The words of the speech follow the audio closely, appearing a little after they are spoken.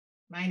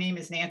My name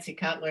is Nancy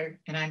Cutler,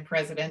 and I'm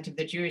president of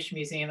the Jewish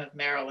Museum of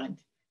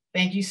Maryland.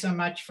 Thank you so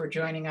much for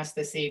joining us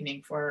this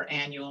evening for our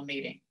annual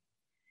meeting.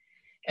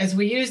 As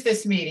we use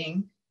this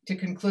meeting to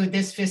conclude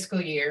this fiscal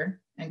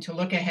year and to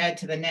look ahead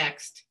to the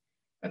next,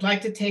 I'd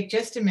like to take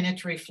just a minute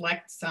to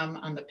reflect some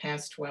on the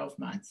past 12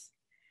 months.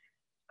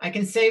 I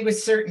can say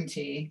with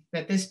certainty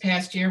that this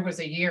past year was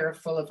a year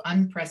full of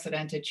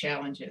unprecedented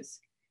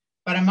challenges,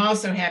 but I'm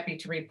also happy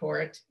to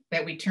report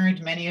that we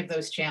turned many of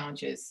those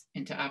challenges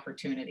into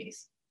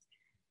opportunities.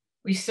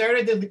 We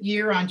started the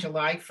year on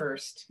July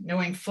 1st,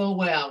 knowing full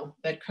well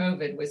that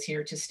COVID was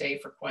here to stay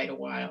for quite a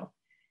while.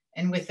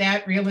 And with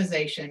that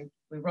realization,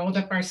 we rolled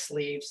up our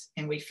sleeves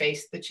and we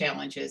faced the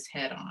challenges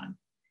head on.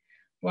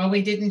 While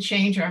we didn't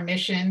change our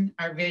mission,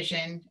 our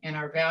vision, and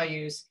our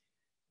values,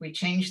 we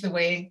changed the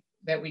way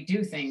that we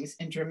do things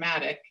in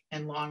dramatic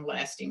and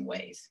long-lasting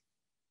ways.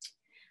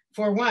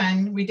 For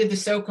one, we did the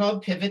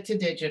so-called pivot to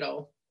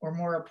digital, or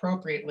more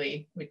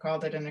appropriately, we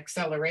called it an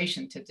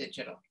acceleration to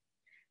digital.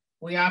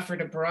 We offered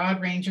a broad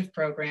range of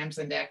programs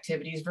and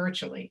activities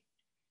virtually,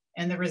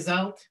 and the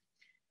result,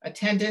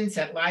 attendance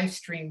at live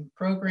stream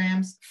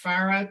programs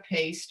far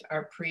outpaced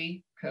our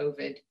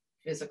pre-COVID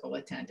physical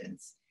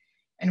attendance.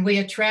 And we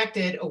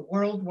attracted a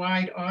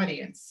worldwide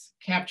audience,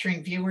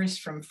 capturing viewers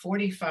from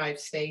 45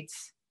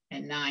 states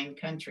and 9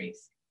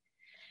 countries.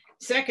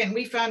 Second,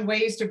 we found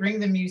ways to bring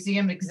the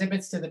museum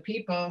exhibits to the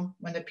people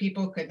when the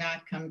people could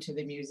not come to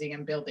the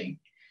museum building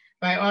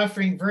by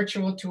offering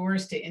virtual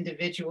tours to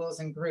individuals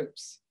and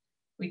groups.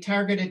 We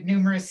targeted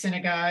numerous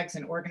synagogues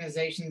and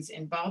organizations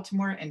in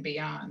Baltimore and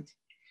beyond,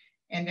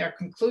 and are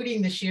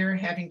concluding this year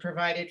having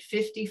provided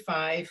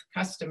 55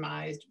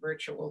 customized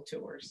virtual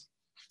tours.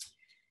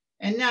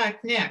 And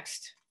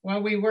next,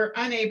 while we were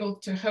unable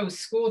to host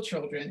school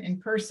children in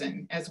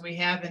person as we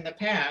have in the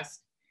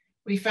past,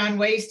 we found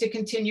ways to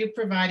continue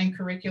providing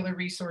curricular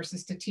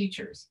resources to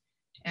teachers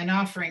and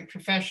offering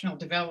professional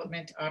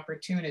development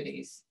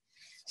opportunities,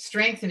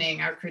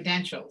 strengthening our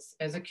credentials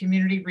as a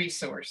community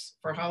resource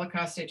for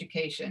Holocaust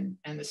education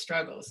and the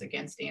struggles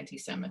against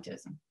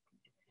anti-Semitism.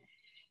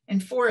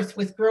 And fourth,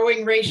 with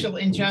growing racial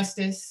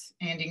injustice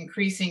and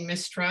increasing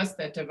mistrust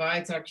that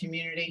divides our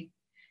community,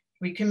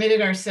 we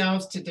committed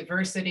ourselves to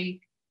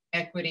diversity,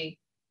 equity,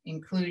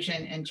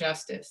 inclusion, and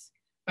justice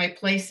by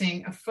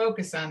placing a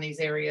focus on these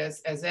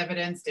areas as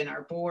evidenced in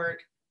our board,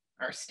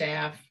 our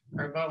staff,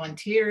 our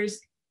volunteers,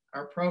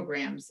 our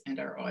programs, and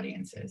our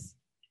audiences.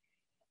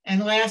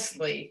 And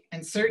lastly,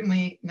 and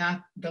certainly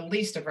not the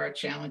least of our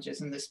challenges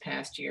in this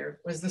past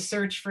year, was the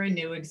search for a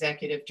new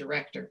executive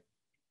director.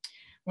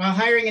 While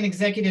hiring an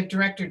executive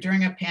director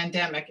during a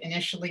pandemic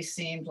initially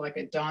seemed like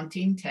a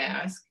daunting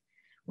task,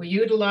 we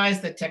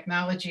utilized the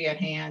technology at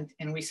hand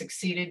and we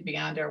succeeded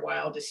beyond our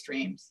wildest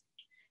dreams.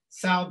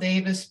 Saul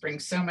Davis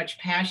brings so much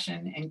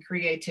passion and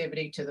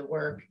creativity to the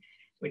work,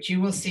 which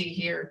you will see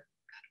here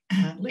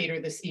later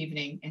this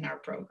evening in our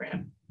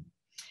program.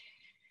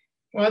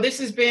 While this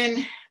has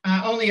been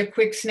only a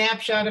quick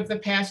snapshot of the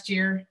past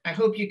year, I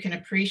hope you can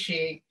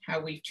appreciate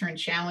how we've turned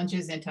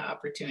challenges into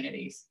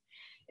opportunities.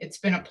 It's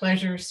been a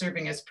pleasure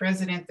serving as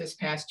president this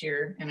past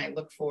year, and I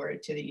look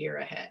forward to the year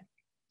ahead.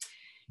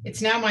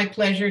 It's now my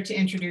pleasure to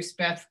introduce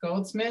Beth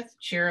Goldsmith,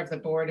 chair of the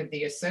board of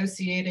the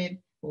Associated,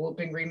 who will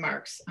bring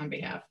remarks on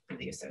behalf of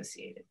the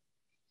Associated.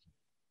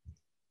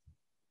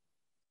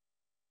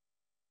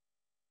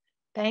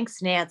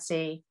 Thanks,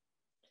 Nancy.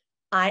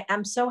 I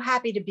am so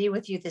happy to be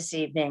with you this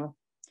evening.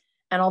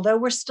 And although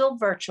we're still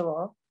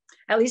virtual,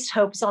 at least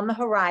hope's on the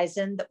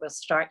horizon that we'll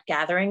start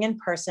gathering in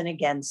person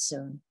again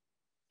soon.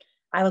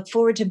 I look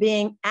forward to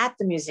being at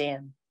the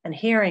museum and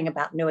hearing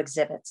about new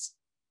exhibits.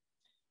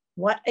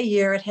 What a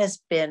year it has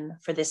been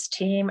for this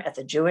team at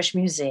the Jewish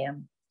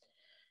Museum.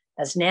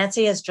 As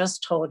Nancy has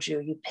just told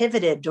you, you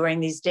pivoted during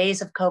these days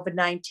of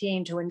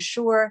COVID-19 to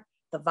ensure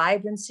the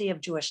vibrancy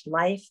of Jewish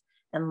life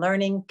and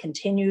learning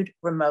continued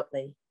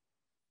remotely.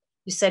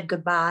 You said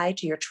goodbye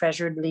to your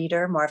treasured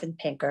leader, Marvin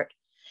Pinkert,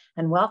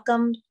 and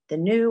welcomed the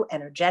new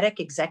energetic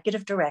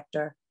executive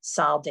director,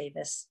 Saul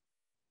Davis.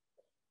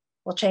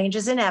 Well, change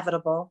is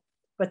inevitable,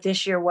 but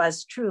this year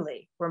was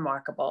truly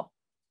remarkable.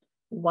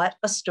 What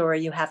a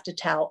story you have to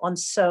tell on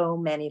so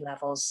many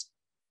levels.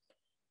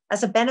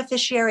 As a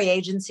beneficiary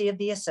agency of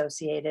the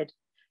Associated,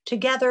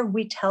 together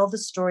we tell the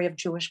story of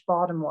Jewish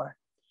Baltimore,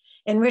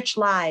 enrich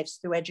lives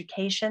through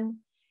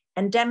education,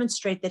 and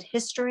demonstrate that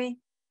history,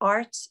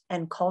 arts,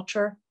 and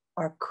culture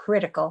are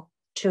critical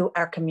to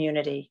our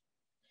community.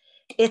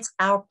 It's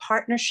our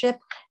partnership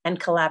and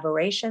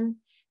collaboration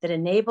that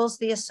enables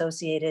the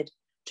Associated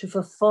to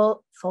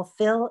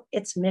fulfill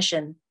its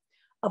mission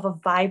of a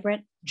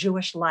vibrant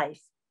Jewish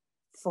life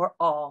for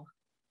all.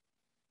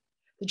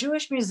 The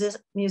Jewish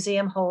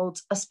Museum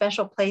holds a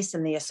special place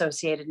in the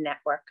Associated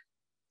Network.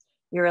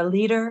 You're a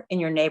leader in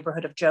your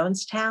neighborhood of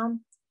Jonestown.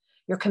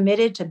 You're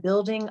committed to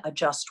building a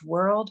just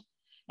world,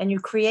 and you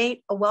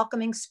create a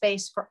welcoming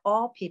space for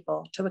all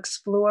people to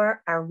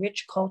explore our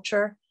rich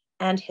culture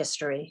and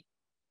history.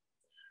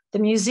 The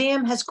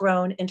museum has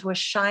grown into a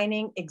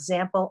shining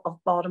example of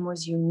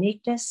Baltimore's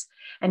uniqueness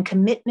and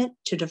commitment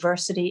to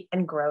diversity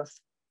and growth.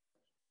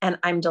 And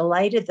I'm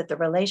delighted that the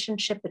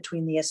relationship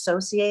between the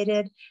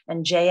Associated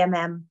and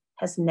JMM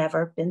has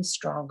never been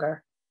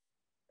stronger.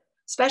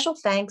 Special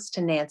thanks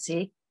to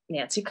Nancy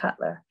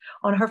Cutler,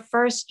 on her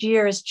first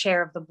year as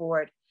chair of the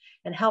board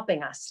and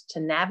helping us to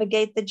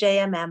navigate the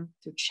JMM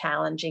through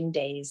challenging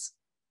days.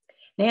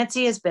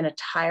 Nancy has been a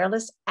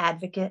tireless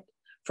advocate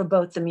for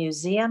both the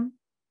museum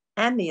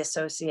and the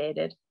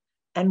Associated,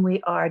 and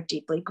we are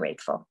deeply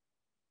grateful.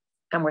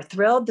 And we're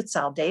thrilled that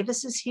Sal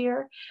Davis is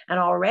here and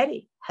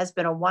already has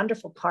been a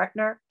wonderful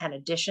partner and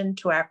addition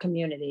to our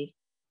community.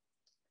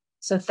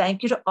 So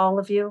thank you to all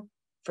of you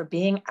for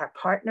being our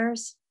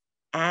partners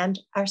and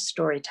our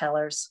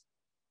storytellers.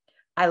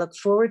 I look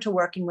forward to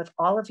working with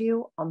all of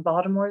you on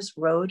Baltimore's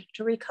road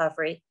to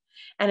recovery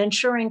and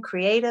ensuring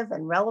creative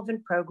and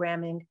relevant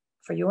programming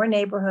for your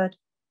neighborhood,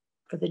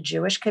 for the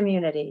Jewish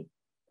community,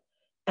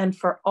 and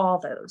for all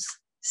those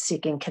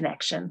seeking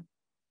connection.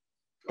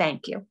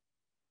 Thank you.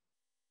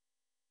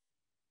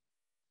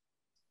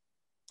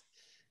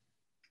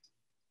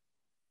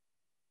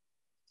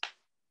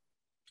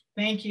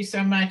 Thank you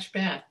so much,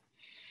 Beth.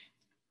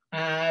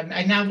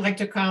 I'd now like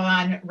to call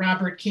on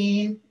Robert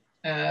Keene,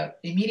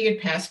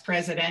 immediate past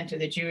president of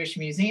the Jewish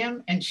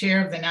Museum and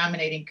chair of the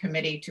nominating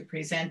committee, to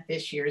present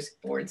this year's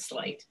board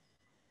slate.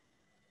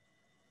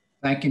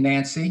 Thank you,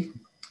 Nancy.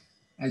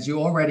 As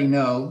you already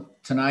know,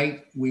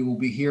 tonight we will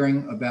be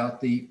hearing about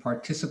the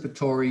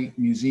participatory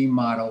museum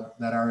model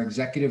that our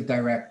executive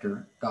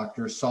director,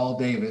 Dr. Saul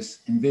Davis,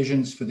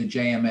 envisions for the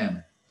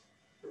JMM.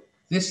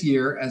 This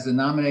year, as the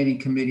nominating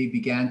committee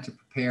began to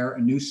prepare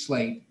a new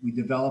slate, we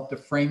developed a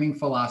framing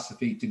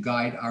philosophy to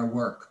guide our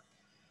work,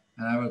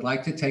 and I would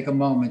like to take a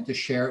moment to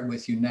share it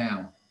with you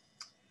now.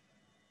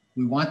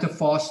 We want to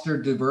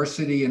foster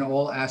diversity in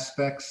all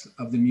aspects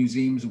of the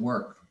museum's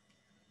work.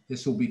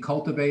 This will be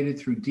cultivated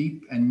through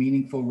deep and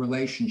meaningful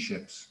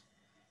relationships.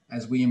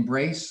 As we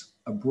embrace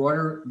a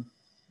broader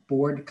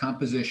board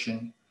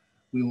composition,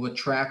 we will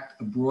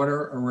attract a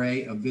broader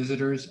array of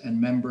visitors and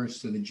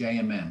members to the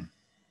JMM.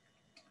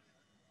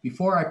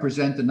 Before I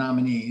present the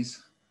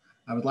nominees,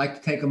 I would like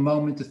to take a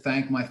moment to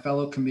thank my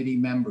fellow committee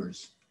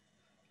members: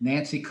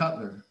 Nancy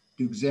Cutler,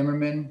 Duke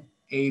Zimmerman,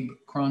 Abe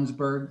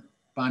Kronsberg,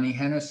 Bonnie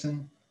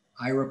Henderson,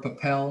 Ira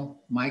Papel,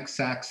 Mike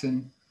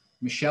Saxon,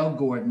 Michelle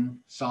Gordon,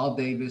 Saul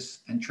Davis,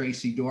 and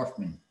Tracy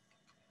Dorfman.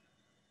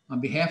 On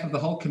behalf of the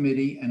whole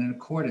committee and in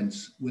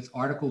accordance with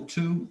Article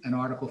 2 and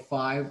Article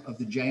 5 of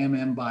the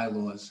JMM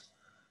bylaws,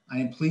 I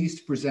am pleased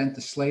to present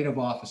the slate of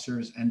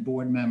officers and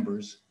board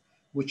members,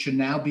 which should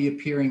now be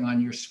appearing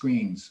on your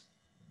screens.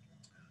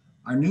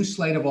 Our new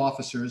slate of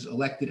officers,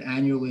 elected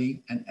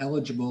annually and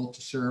eligible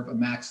to serve a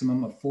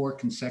maximum of 4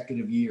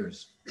 consecutive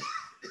years.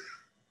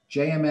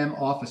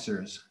 JMM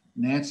officers: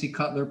 Nancy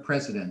Cutler,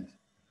 President;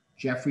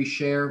 Jeffrey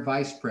Scher,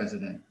 Vice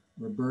President;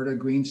 Roberta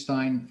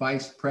Greenstein,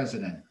 Vice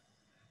President;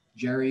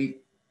 Jerry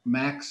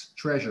Max,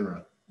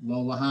 Treasurer;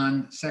 Lola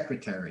Hahn,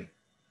 Secretary;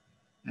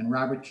 and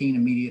Robert Keene,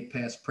 immediate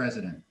past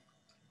President.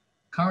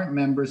 Current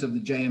members of the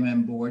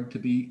JMM board to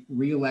be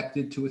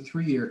re-elected to a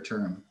 3-year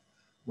term: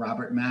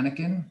 Robert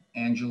Manikin,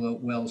 Angela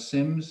Wells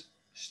Sims,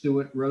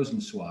 Stuart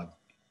Rosenswag.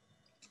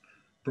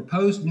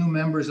 Proposed new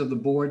members of the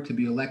board to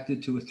be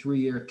elected to a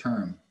 3-year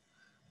term: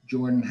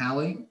 Jordan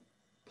Halley,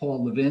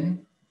 Paul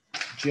Levin,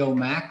 Jill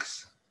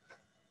Max,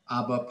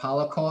 Abba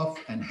Polikoff,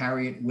 and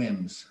Harriet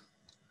Wims.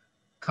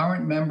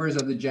 Current members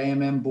of the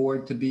JMM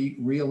board to be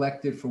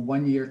re-elected for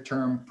 1-year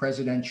term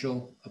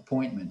presidential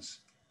appointments: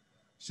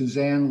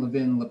 Suzanne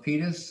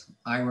Levin-Lapidus,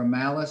 Ira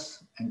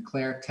Malice, and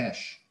Claire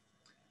Tesh.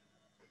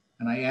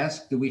 And I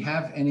ask, do we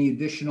have any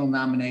additional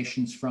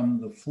nominations from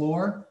the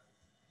floor?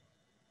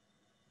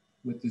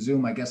 With the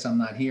Zoom, I guess I'm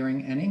not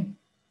hearing any,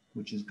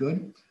 which is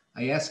good.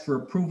 I ask for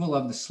approval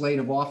of the slate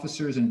of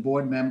officers and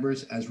board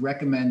members as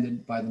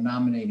recommended by the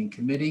nominating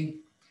committee.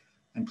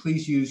 And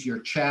please use your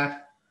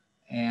chat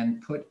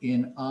and put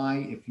in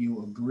aye if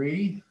you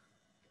agree.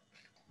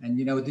 And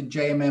you know, the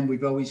JMM,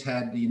 we've always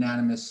had the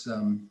unanimous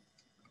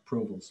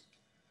approvals.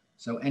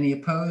 So any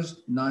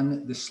opposed?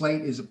 None. The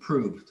slate is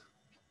approved.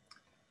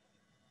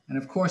 And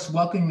of course,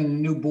 welcoming the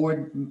new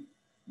board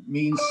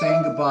means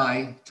saying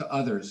goodbye to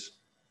others,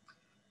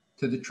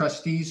 to the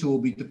trustees who will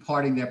be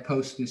departing their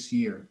posts this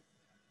year.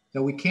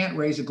 Though we can't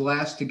raise a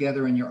glass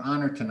together in your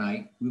honor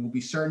tonight, we will be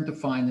certain to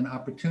find an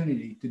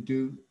opportunity to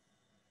do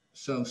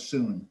so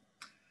soon.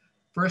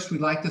 First,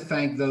 we'd like to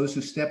thank those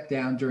who stepped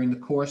down during the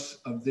course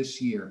of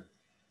this year: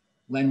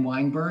 Len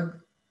Weinberg,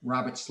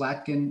 Robert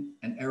Slatkin,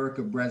 and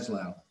Erica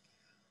Breslau.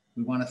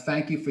 We want to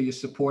thank you for your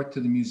support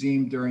to the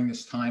museum during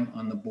this time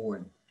on the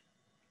board.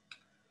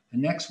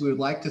 And next, we would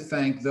like to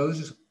thank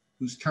those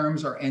whose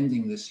terms are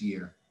ending this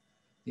year: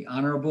 the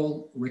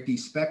Honorable Ricky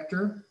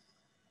Spector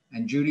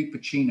and Judy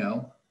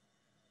Pacino.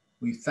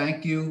 We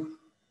thank you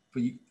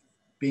for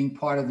being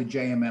part of the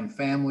JMM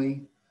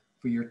family,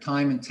 for your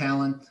time and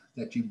talent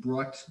that you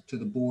brought to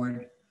the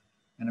board.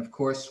 And of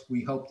course,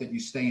 we hope that you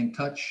stay in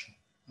touch,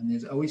 and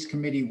there's always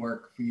committee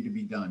work for you to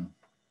be done.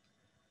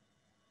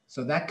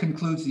 So that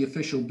concludes the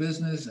official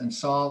business, and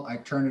Saul, I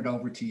turn it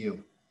over to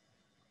you.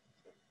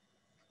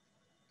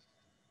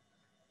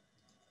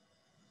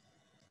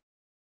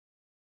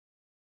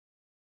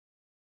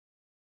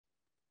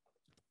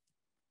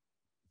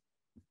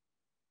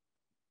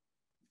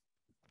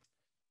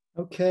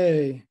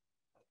 Okay.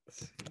 Let's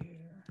see here.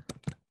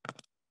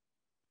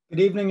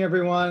 Good evening,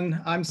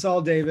 everyone. I'm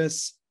Saul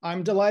Davis.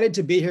 I'm delighted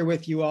to be here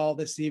with you all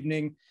this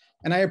evening,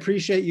 and I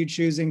appreciate you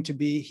choosing to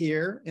be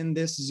here in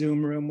this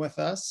Zoom room with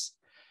us.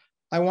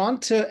 I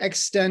want to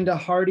extend a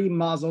hearty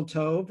mazel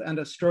tov and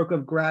a stroke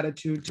of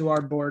gratitude to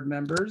our board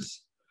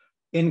members,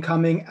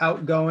 incoming,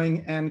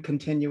 outgoing, and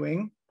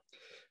continuing.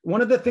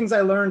 One of the things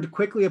I learned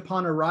quickly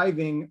upon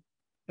arriving,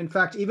 in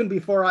fact, even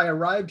before I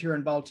arrived here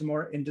in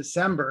Baltimore in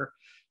December,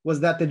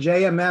 was that the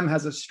JMM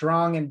has a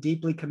strong and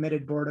deeply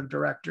committed board of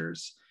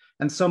directors.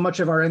 And so much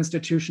of our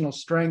institutional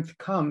strength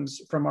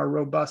comes from our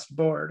robust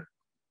board.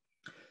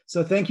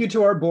 So thank you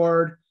to our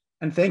board,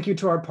 and thank you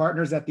to our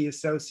partners at the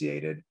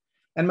Associated.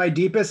 And my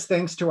deepest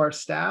thanks to our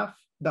staff,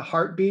 the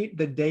heartbeat,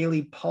 the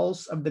daily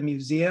pulse of the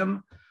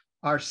museum.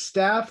 Our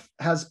staff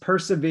has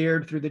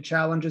persevered through the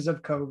challenges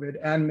of COVID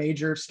and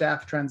major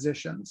staff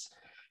transitions.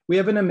 We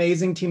have an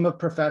amazing team of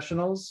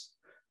professionals,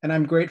 and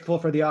I'm grateful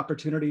for the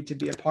opportunity to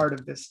be a part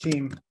of this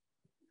team.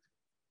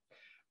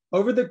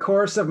 Over the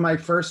course of my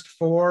first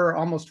 4 or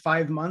almost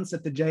 5 months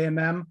at the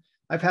JMM,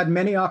 I've had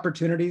many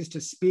opportunities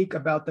to speak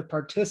about the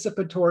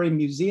participatory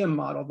museum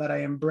model that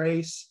I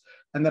embrace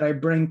and that I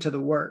bring to the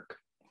work.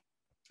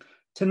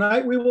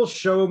 Tonight, we will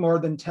show more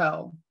than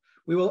tell.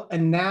 We will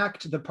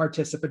enact the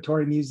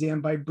participatory museum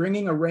by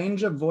bringing a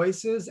range of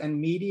voices and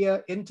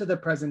media into the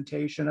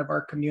presentation of our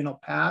communal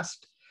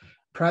past,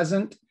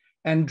 present,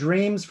 and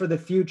dreams for the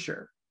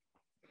future.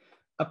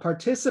 A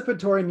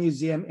participatory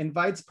museum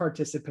invites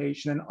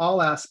participation in all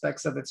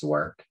aspects of its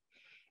work,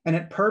 and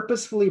it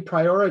purposefully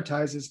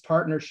prioritizes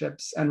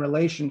partnerships and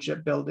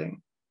relationship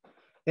building.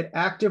 It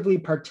actively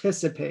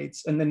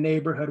participates in the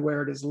neighborhood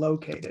where it is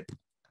located.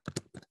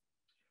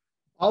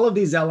 All of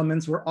these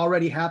elements were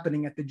already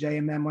happening at the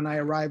JMM when I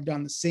arrived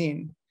on the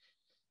scene.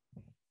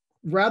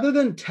 Rather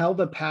than tell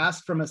the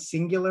past from a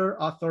singular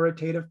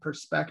authoritative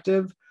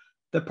perspective,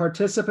 the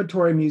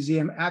participatory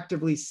museum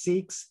actively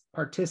seeks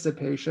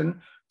participation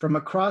from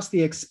across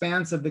the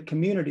expanse of the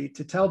community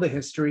to tell the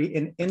history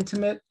in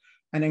intimate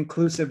and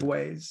inclusive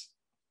ways.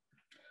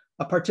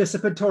 A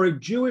participatory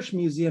Jewish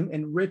museum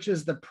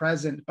enriches the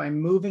present by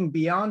moving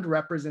beyond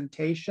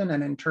representation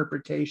and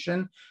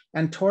interpretation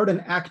and toward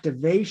an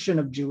activation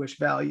of Jewish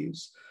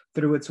values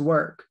through its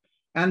work,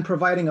 and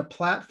providing a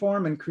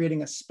platform and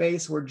creating a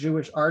space where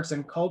Jewish arts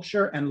and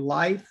culture and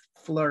life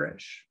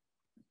flourish.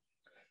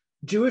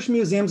 Jewish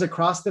museums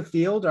across the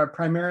field are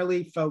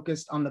primarily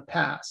focused on the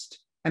past,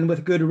 and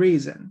with good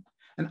reason.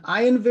 And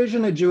I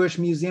envision a Jewish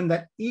museum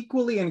that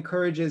equally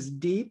encourages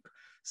deep,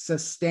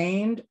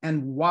 sustained,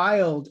 and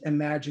wild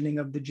imagining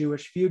of the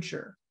Jewish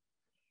future.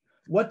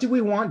 What do we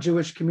want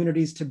Jewish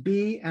communities to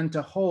be and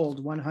to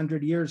hold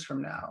 100 years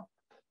from now?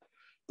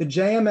 The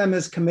JMM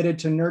is committed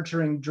to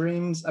nurturing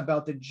dreams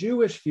about the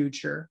Jewish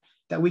future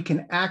so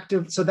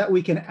that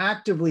we can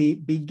actively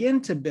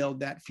begin to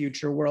build that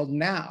future world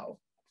now.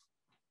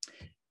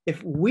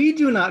 If we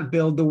do not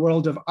build the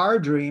world of our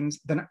dreams,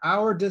 then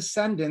our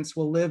descendants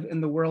will live in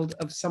the world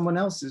of someone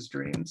else's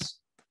dreams.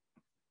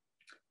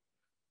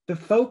 The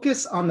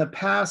focus on the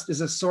past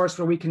is a source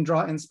where we can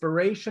draw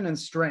inspiration and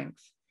strength.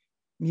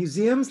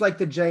 Museums like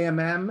the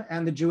JMM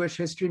and the Jewish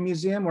History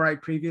Museum, where I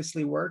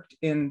previously worked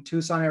in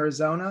Tucson,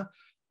 Arizona,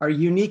 are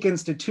unique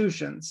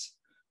institutions,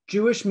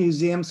 Jewish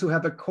museums who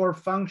have a core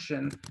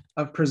function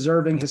of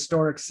preserving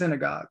historic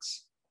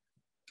synagogues.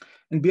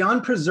 And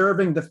beyond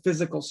preserving the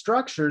physical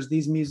structures,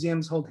 these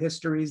museums hold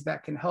histories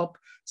that can help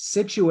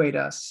situate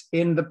us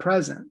in the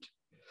present.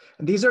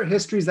 And these are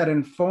histories that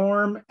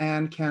inform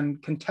and can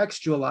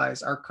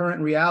contextualize our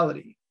current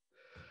reality.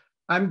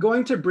 I'm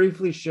going to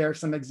briefly share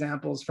some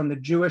examples from the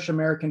Jewish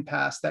American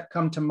past that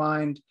come to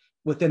mind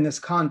within this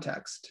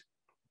context.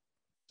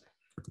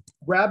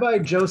 Rabbi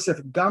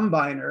Joseph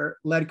Gumbiner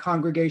led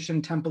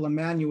Congregation Temple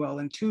Emmanuel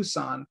in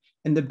Tucson,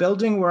 in the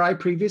building where I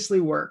previously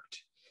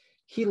worked.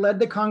 He led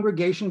the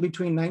congregation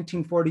between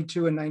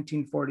 1942 and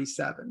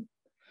 1947.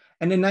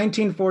 And in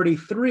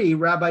 1943,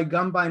 Rabbi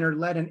Gumbiner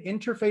led an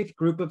interfaith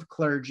group of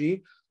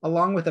clergy,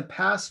 along with a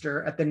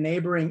pastor at the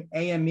neighboring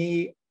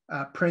AME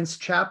Prince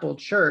Chapel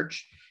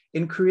Church,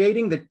 in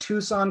creating the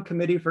Tucson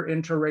Committee for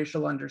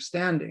Interracial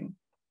Understanding.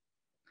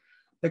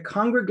 The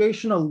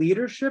congregational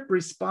leadership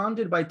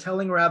responded by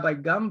telling Rabbi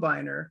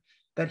Gumbiner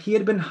that he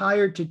had been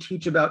hired to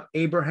teach about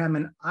Abraham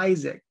and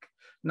Isaac,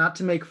 not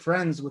to make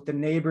friends with the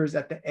neighbors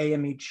at the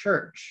AME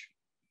church.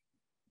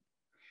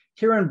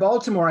 Here in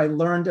Baltimore, I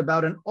learned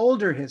about an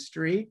older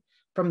history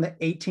from the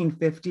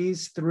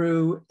 1850s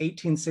through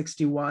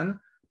 1861,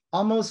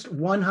 almost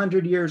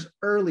 100 years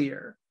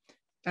earlier.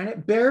 And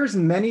it bears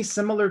many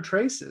similar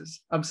traces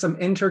of some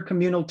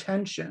intercommunal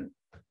tension.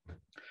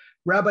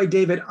 Rabbi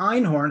David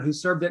Einhorn, who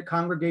served at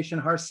Congregation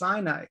Har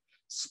Sinai,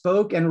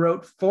 spoke and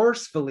wrote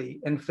forcefully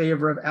in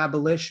favor of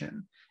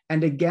abolition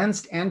and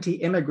against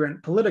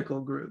anti-immigrant political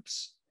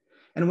groups.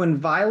 And when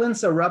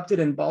violence erupted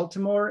in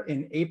Baltimore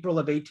in April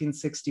of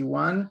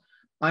 1861,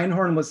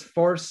 Einhorn was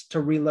forced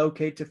to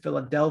relocate to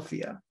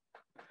Philadelphia.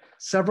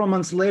 Several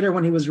months later,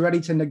 when he was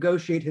ready to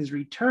negotiate his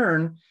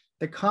return,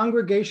 the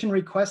congregation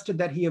requested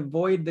that he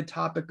avoid the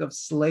topic of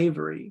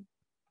slavery.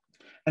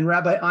 And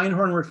Rabbi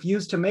Einhorn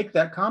refused to make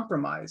that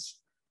compromise,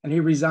 and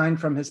he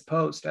resigned from his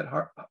post at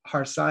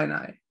Har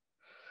Sinai.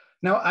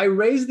 Now, I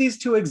raise these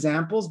two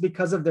examples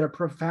because of their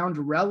profound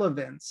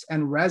relevance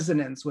and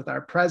resonance with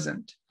our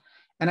present.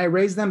 And I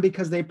raise them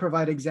because they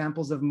provide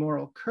examples of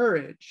moral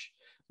courage,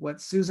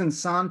 what Susan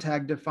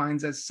Sontag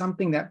defines as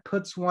something that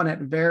puts one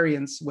at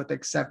variance with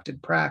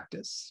accepted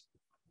practice.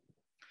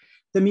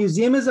 The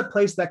museum is a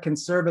place that can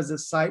serve as a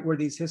site where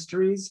these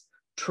histories,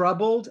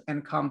 troubled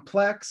and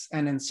complex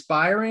and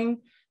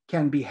inspiring,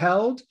 can be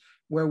held,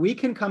 where we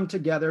can come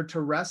together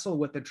to wrestle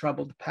with the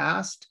troubled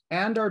past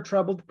and our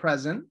troubled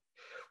present,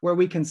 where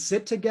we can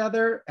sit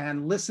together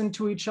and listen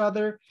to each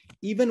other,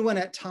 even when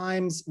at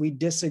times we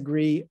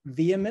disagree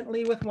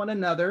vehemently with one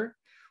another.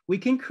 We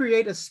can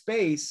create a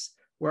space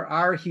where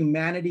our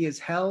humanity is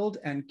held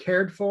and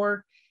cared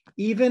for,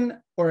 even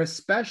or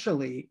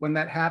especially when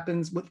that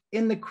happens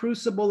within the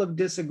crucible of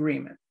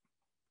disagreement.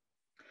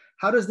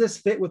 How does this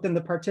fit within the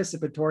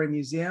participatory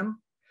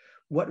museum?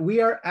 What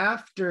we are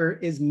after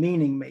is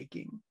meaning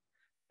making.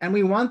 And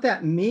we want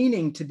that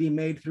meaning to be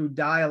made through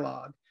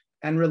dialogue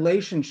and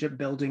relationship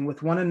building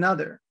with one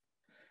another.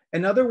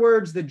 In other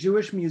words, the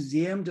Jewish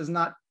Museum does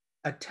not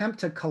attempt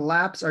to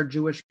collapse our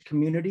Jewish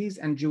communities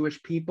and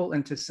Jewish people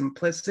into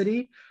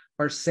simplicity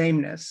or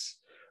sameness.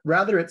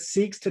 Rather, it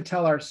seeks to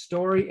tell our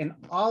story in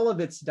all of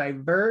its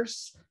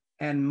diverse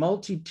and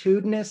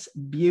multitudinous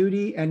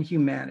beauty and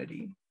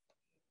humanity.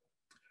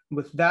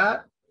 With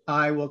that,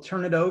 I will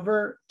turn it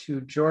over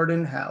to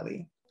Jordan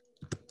Halley.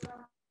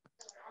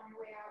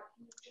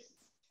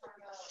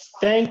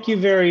 Thank you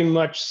very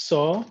much,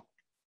 Saul.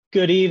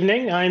 Good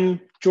evening.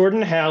 I'm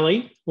Jordan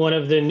Halley, one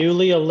of the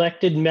newly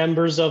elected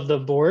members of the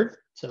board.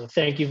 So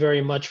thank you very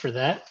much for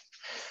that.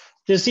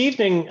 This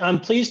evening, I'm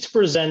pleased to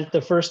present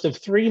the first of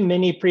 3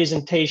 mini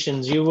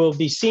presentations you will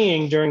be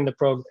seeing during the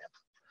program.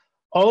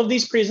 All of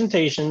these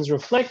presentations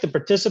reflect the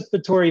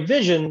participatory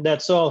vision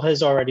that Saul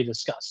has already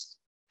discussed.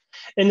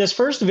 In this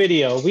first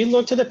video, we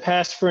look to the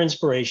past for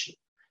inspiration.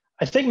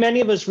 I think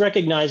many of us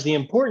recognize the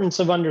importance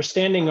of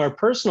understanding our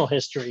personal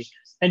history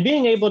and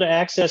being able to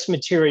access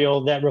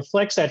material that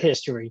reflects that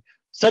history,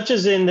 such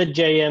as in the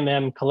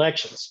JMM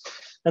collections.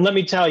 And let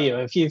me tell you,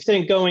 if you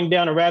think going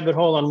down a rabbit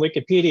hole on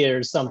Wikipedia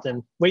or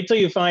something, wait till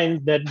you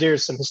find that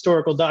there's some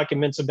historical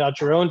documents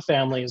about your own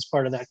family as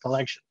part of that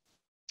collection.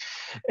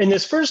 In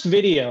this first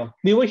video,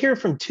 we will hear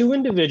from 2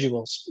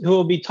 individuals who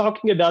will be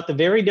talking about the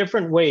very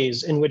different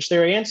ways in which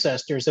their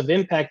ancestors have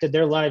impacted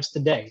their lives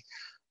today,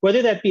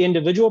 whether that be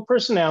individual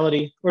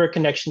personality or a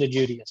connection to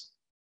Judaism.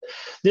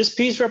 This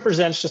piece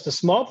represents just a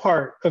small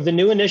part of the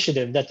new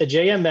initiative that the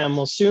JMM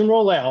will soon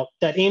roll out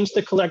that aims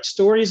to collect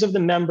stories of the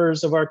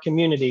members of our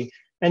community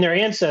and their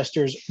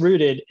ancestors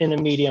rooted in the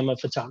medium of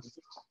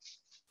photography.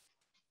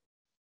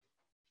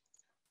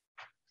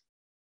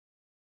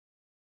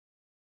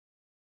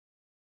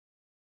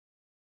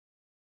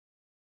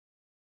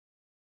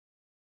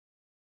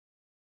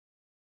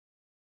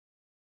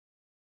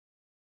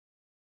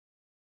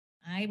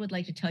 I would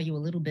like to tell you a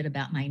little bit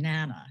about my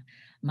Nana,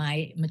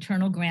 my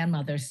maternal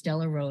grandmother,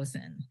 Stella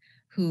Rosen,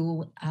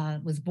 who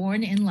was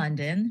born in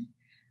London.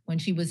 When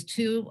she was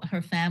 2,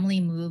 her family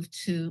moved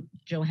to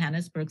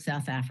Johannesburg,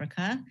 South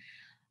Africa.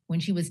 When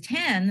she was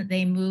 10,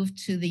 they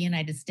moved to the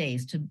United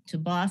States, to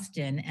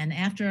Boston. And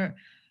after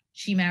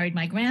she married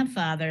my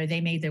grandfather,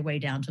 they made their way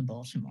down to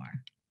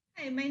Baltimore.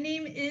 Hi, my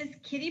name is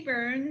Kitty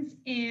Burns,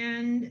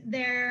 and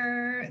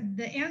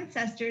the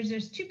ancestors,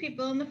 there's 2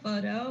 people in the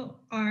photo,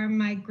 are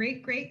my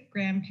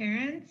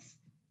great-great-grandparents,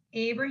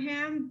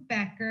 Abraham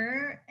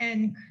Becker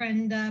and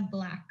Krenda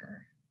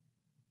Blacker.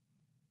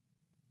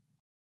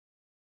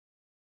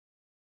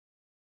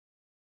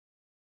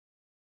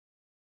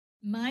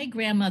 My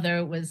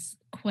grandmother was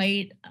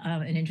quite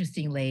an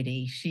interesting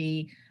lady.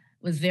 She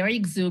was very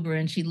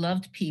exuberant. She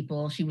loved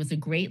people. She was a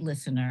great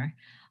listener.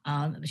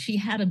 She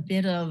had a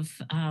bit of,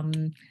 I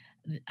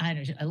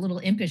don't know, a little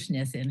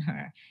impishness in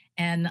her.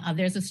 And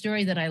there's a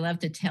story that I love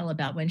to tell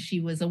about when she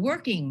was a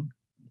working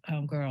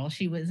girl.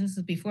 This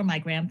is before my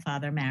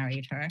grandfather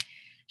married her.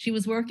 She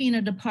was working in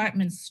a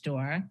department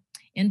store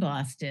in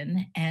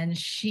Boston, and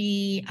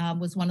she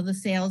was one of the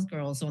sales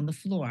girls on the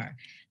floor.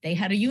 They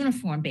had a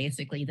uniform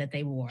basically that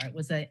they wore. It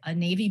was a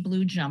navy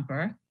blue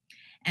jumper,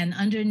 and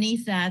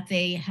underneath that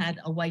they had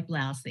a white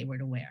blouse they were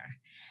to wear.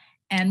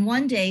 And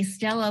one day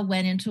Stella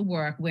went into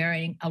work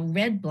wearing a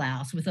red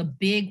blouse with a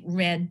big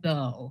red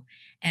bow.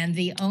 And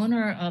the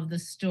owner of the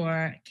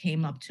store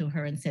came up to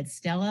her and said,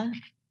 "Stella,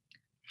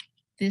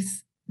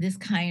 this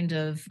kind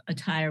of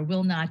attire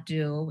will not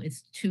do.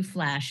 It's too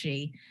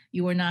flashy.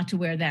 You are not to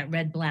wear that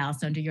red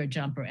blouse under your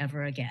jumper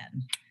ever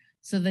again."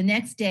 So the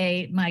next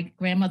day, my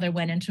grandmother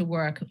went into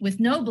work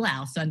with no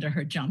blouse under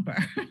her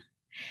jumper.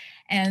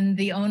 And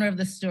the owner of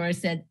the store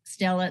said,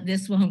 Stella,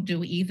 this won't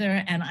do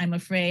either, and I'm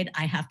afraid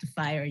I have to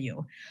fire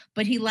you.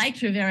 But he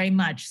liked her very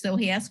much, so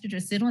he asked her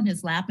to sit on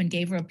his lap and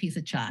gave her a piece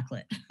of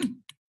chocolate.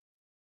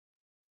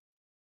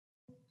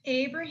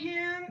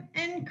 Abraham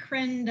and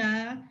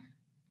Krenda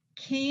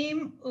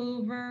came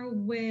over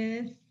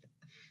with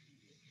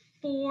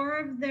 4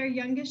 of their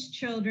youngest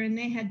children.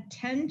 They had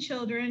 10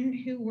 children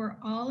who were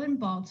all in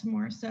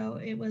Baltimore. So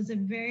it was a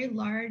very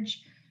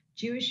large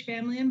Jewish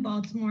family in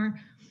Baltimore.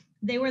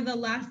 They were the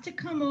last to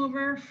come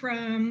over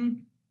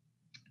from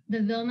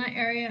the Vilna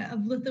area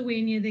of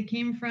Lithuania. They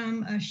came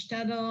from a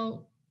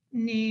shtetl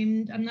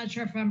named, I'm not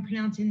sure if I'm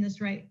pronouncing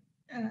this right,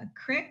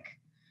 Crick.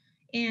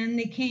 And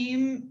they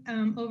came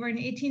over in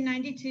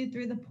 1892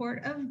 through the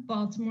port of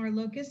Baltimore,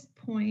 Locust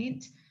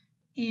Point.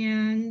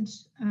 And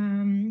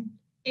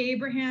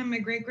Abraham, my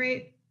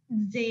great-great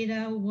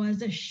Zeta,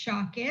 was a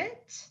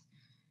Shocket.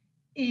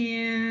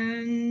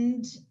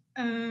 And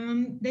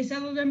they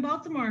settled in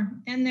Baltimore,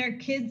 and their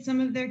kids,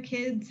 some of their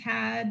kids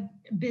had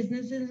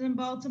businesses in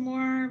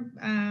Baltimore.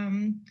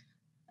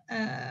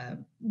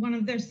 One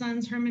of their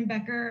sons, Herman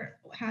Becker,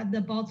 had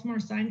the Baltimore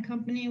Sign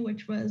Company,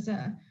 which was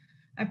a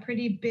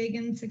pretty big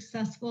and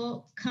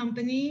successful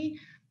company.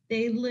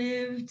 They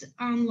lived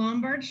on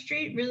Lombard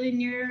Street, really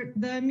near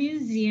the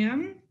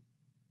museum.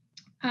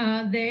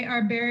 They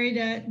are buried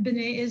at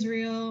B'nai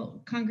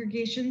Israel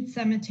Congregation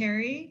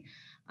Cemetery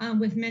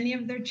with many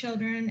of their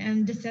children,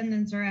 and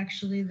descendants are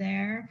actually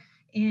there.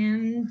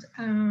 And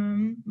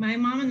my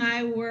mom and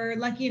I were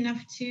lucky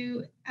enough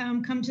to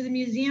come to the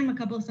museum a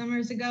couple of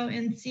summers ago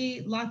and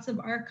see lots of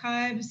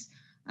archives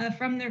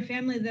from their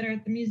family that are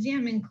at the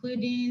museum,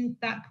 including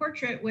that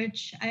portrait,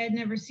 which I had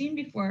never seen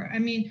before. I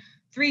mean,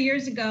 3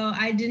 years ago,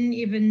 I didn't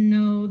even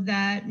know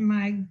that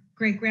my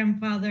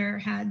great-grandfather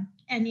had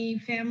any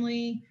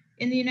family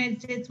in the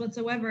United States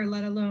whatsoever,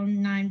 let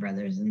alone 9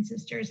 brothers and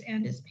sisters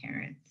and his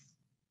parents.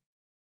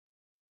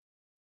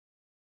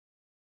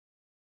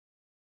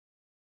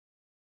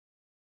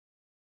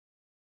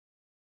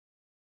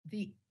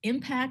 The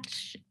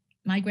impact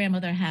my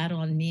grandmother had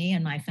on me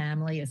and my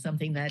family is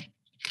something that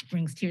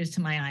brings tears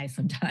to my eyes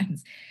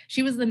sometimes.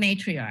 She was the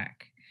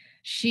matriarch.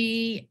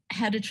 She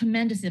had a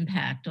tremendous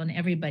impact on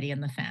everybody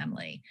in the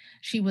family.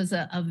 She was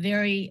a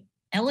very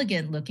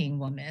elegant looking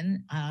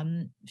woman.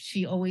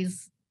 She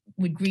always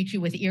would greet you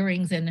with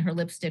earrings and her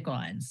lipstick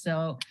on.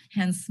 So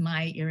hence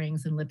my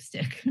earrings and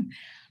lipstick.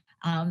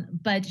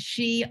 But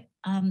she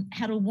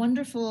had a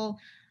wonderful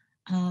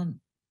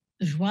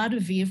joie de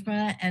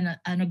vivre and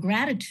a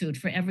gratitude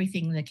for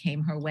everything that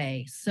came her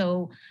way.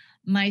 So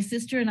my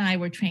sister and I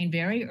were trained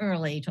very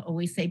early to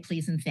always say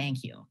please and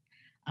thank you.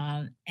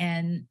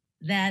 And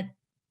that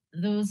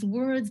those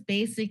words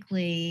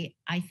basically,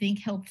 I think,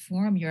 help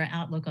form your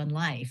outlook on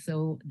life.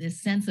 So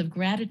this sense of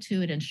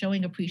gratitude and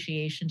showing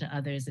appreciation to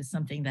others is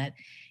something that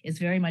is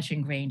very much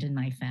ingrained in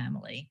my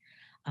family.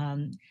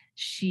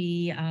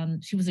 She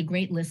was a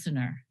great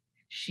listener.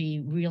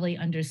 She really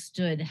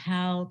understood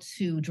how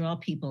to draw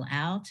people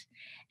out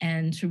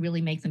and to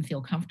really make them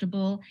feel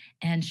comfortable.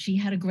 And she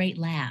had a great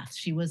laugh.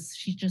 She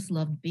just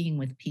loved being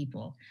with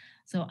people.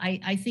 So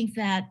I think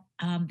that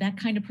that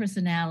kind of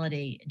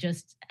personality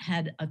just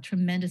had a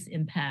tremendous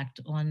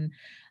impact on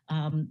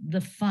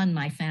the fun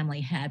my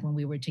family had when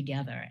we were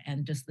together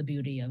and just the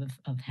beauty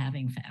of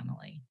having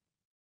family.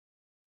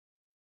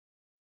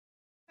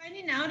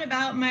 Finding out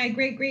about my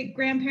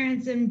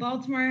great-great-grandparents in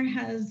Baltimore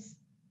has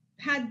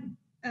had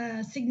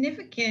a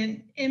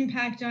significant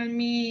impact on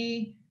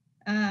me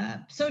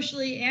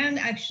socially and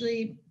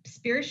actually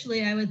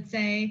spiritually, I would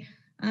say.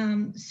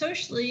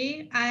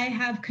 Socially, I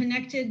have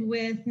connected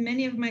with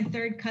many of my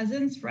third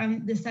cousins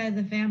from this side of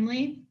the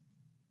family.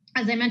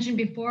 As I mentioned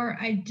before,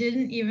 I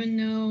didn't even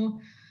know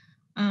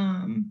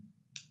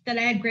that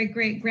I had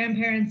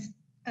great-great-grandparents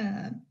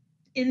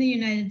in the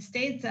United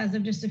States as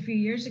of just a few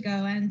years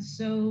ago. And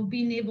so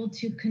being able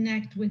to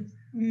connect with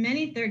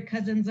many third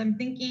cousins, I'm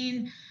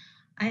thinking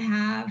I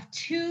have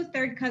 2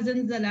 third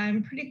cousins that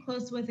I'm pretty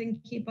close with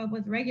and keep up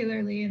with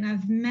regularly. And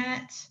I've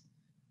met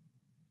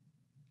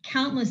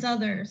countless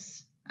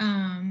others.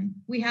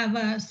 We have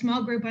a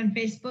small group on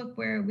Facebook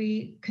where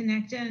we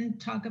connect and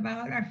talk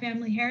about our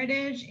family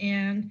heritage,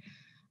 and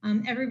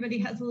everybody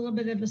has a little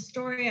bit of a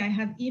story. I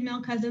have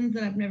email cousins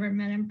that I've never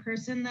met in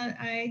person that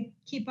I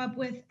keep up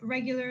with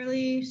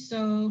regularly.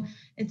 So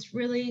it's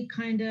really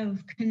kind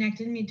of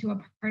connected me to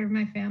a part of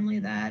my family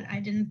that I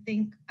didn't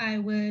think I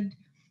would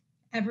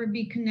ever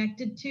be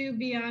connected to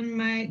beyond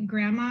my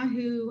grandma,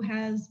 who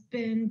has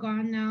been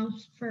gone now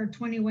for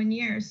 21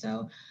 years.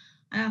 So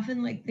I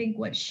often think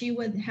what she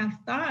would have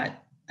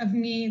thought of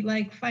me,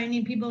 like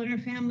finding people in her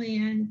family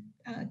and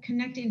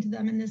connecting to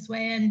them in this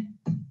way. And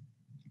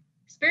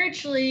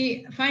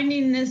spiritually,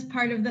 finding this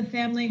part of the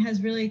family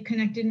has really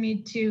connected me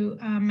to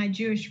my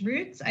Jewish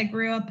roots. I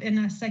grew up in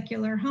a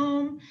secular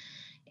home,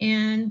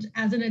 and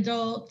as an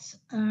adult,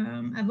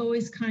 I've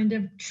always kind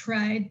of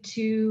tried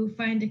to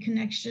find a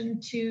connection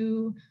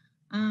to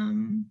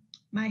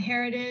my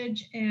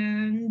heritage.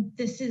 And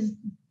this is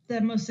the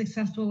most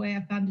successful way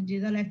I found to do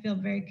that. I feel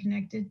very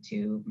connected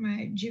to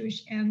my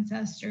Jewish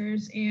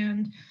ancestors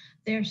and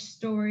their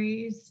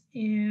stories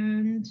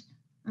and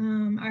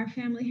our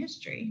family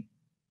history.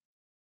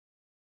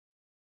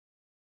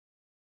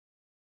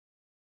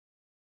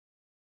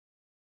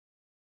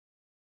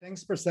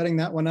 Thanks for setting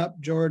that one up,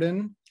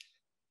 Jordan.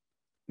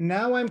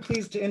 Now I'm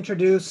pleased to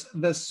introduce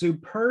the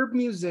superb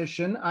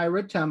musician,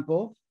 Ira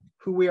Temple,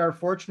 who we are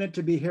fortunate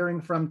to be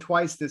hearing from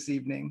twice this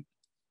evening.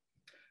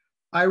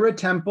 Ira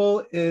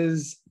Temple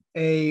is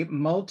a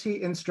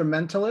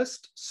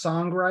multi-instrumentalist,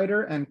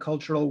 songwriter, and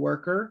cultural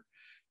worker.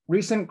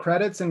 Recent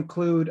credits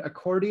include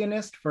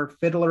accordionist for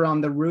Fiddler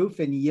on the Roof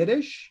in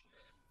Yiddish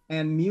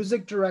and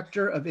music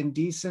director of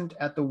Indecent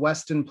at the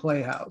Weston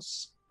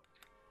Playhouse.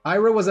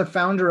 Ira was a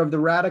founder of the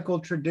radical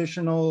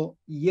traditional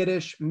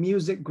Yiddish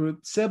music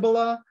group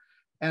Tzibala,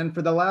 and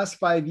for the last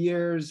 5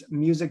 years,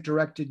 music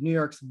directed New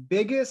York's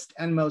biggest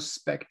and most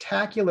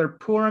spectacular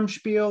Purim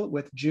spiel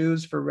with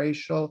Jews for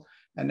Racial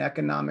and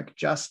Economic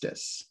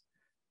Justice.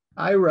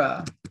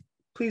 Ira,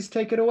 please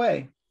take it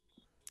away.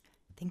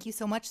 Thank you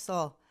so much,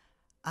 Sol.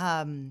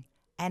 And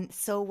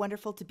so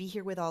wonderful to be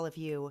here with all of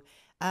you.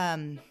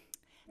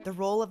 The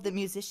role of the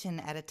musician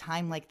at a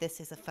time like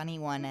this is a funny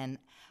one, and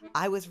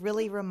I was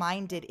really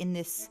reminded in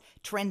this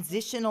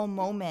transitional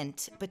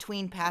moment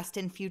between past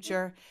and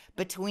future,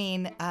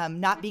 between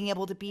not being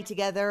able to be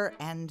together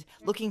and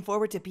looking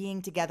forward to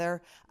being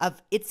together,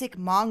 of Itzik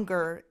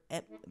Monger,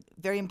 a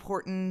very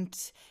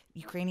important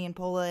Ukrainian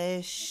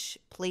Polish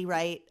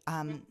playwright,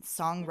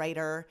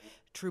 songwriter,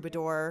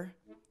 troubadour,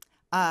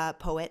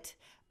 poet,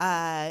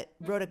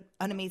 wrote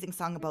an amazing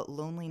song about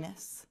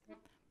loneliness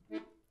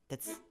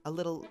that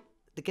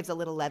gives a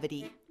little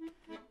levity.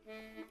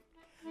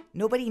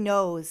 Nobody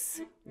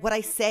knows what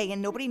I say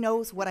and nobody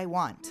knows what I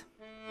want.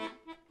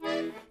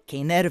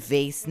 Keiner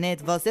weiß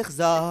nicht, was ich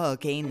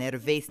sag, keiner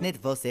weiß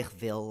nicht, was ich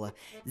will.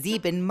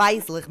 7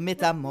 meislich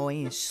mit a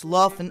Moi,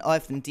 schlafen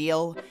auf den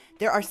Deal.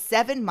 There are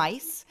 7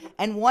 mice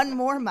and 1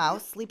 more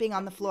mouse sleeping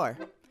on the floor.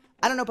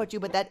 I don't know about you,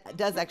 but that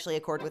does actually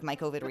accord with my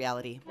COVID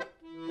reality.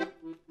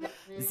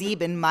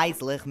 7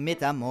 meislich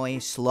mit a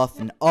Moi,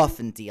 schlafen auf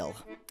den Deal.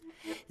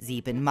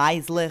 7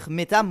 meislich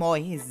mit a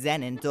Moi,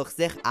 sennen durch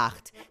sich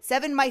 8.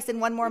 7 mice and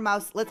 1 more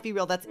mouse. Let's be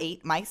real, that's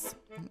 8 mice.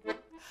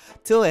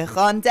 Tu ich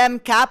an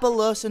dem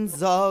Kapelusch und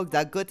sag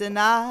da gute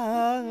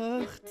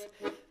Nacht.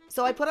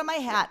 So I put on my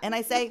hat and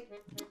I say,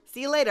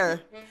 see you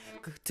later.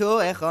 Tu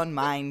ich an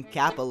mein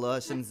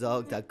Kapelusch und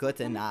sag da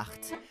gute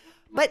Nacht.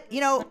 But, you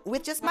know,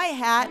 with just my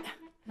hat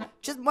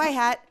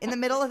in the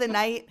middle of the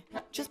night,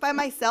 just by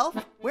myself,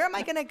 where am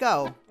I gonna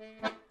go?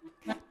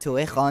 Tu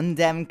ich an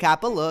dem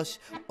Kapelusch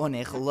und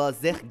ich lass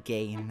dich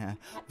gehen.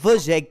 Wo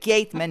je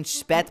geht man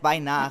spät bei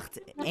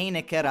Nacht,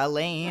 einiger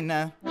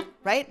allein.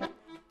 Right?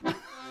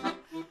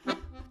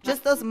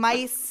 Just those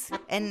mice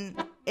and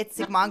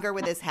Itzik Monger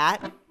with his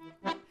hat.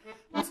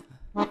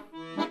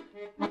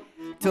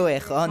 Tu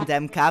ich an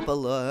dem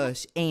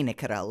Kapelusch,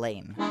 einiger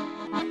allein.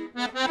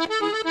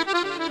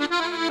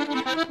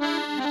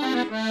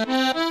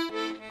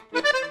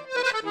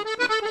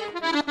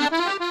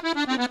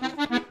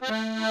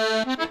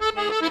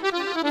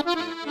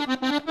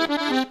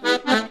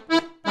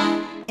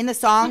 In the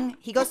song,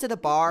 he goes to the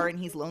bar and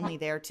he's lonely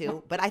there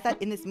too. But I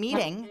thought in this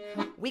meeting,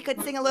 we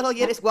could sing a little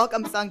Yiddish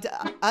welcome song to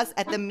us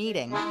at the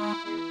meeting.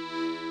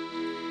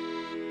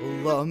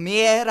 Lo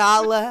mir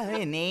alle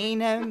in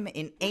einem,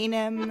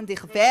 dich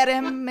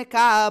verem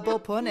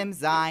mekabel punim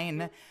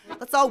sein.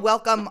 Let's all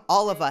welcome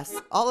all of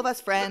us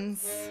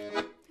friends.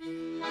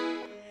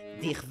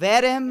 Dich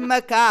verem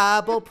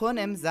mekabel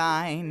punim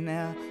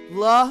sein.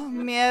 Lo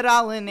mir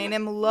alle in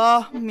einem,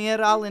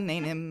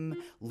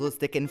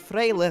 lustig und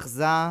freilich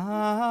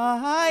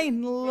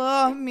sein.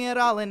 Lo mir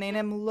alle in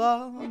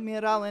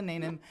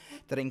einem,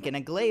 trinken a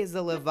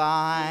gläsele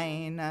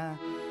Wein.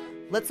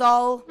 Let's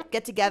all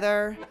get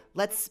together,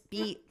 let's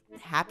be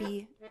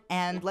happy,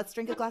 and let's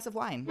drink a glass of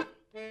wine.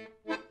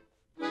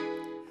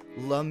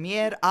 Lo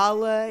mir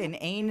alle in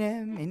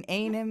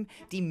einem,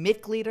 die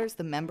Mitglieders,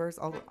 the members,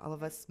 all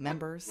of us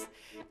members,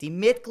 die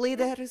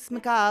Mitglieders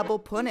mekabel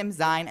punim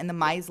sein, and the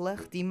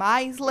meislich, die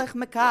meislich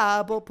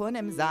mekabel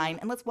punim sein,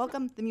 and let's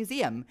welcome the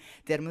museum,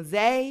 der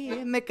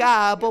Museum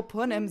mekabel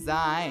punim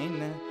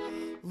sein.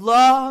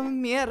 Lo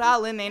mir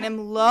alle in einem,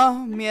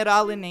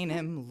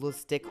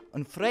 lustig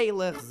und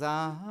freilich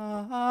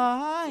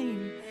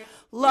sein.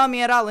 Lo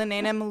mir alle in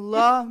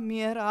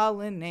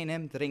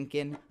einem,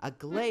 trinken a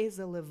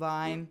gläsele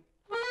Wein.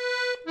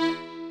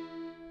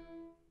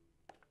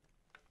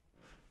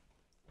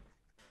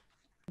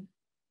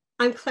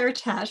 I'm Claire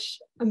Tesh,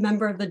 a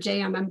member of the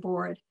JMM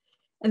board,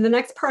 and the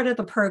next part of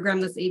the program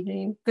this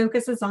evening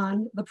focuses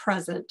on the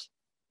present.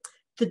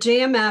 The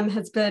JMM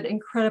has been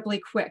incredibly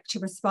quick to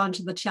respond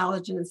to the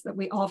challenges that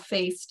we all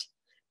faced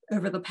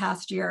over the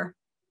past year.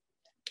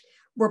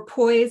 We're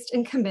poised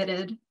and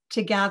committed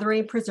to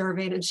gathering,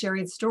 preserving, and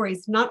sharing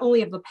stories not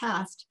only of the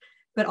past,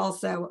 but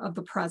also of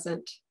the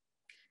present.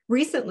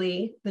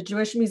 Recently, the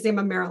Jewish Museum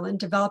of Maryland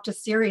developed a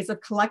series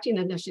of collecting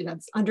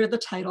initiatives under the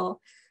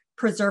title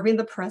Preserving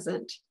the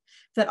Present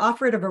that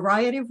offered a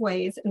variety of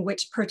ways in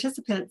which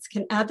participants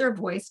can add their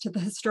voice to the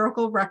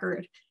historical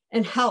record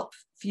and help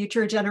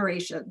future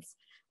generations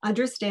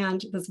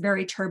understand this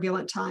very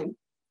turbulent time.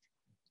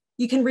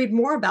 You can read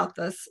more about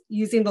this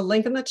using the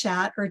link in the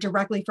chat or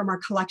directly from our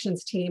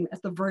collections team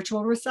at the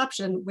virtual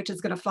reception, which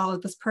is going to follow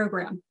this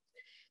program.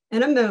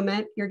 In a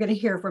moment, you're going to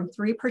hear from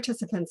 3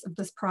 participants of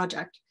this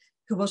project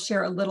who will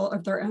share a little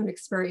of their own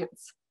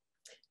experience.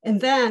 And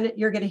then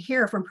you're going to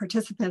hear from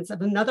participants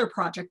of another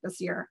project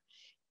this year,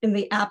 In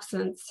the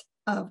Absence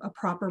of a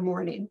Proper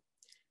Morning.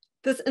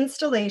 This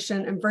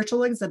installation and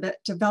virtual exhibit,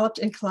 developed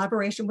in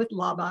collaboration with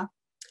LABA,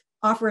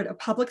 offered a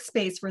public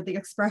space for the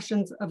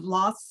expressions of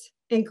loss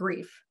and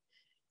grief.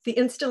 The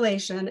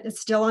installation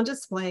is still on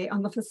display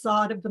on the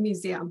facade of the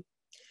museum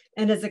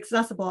and is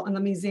accessible on the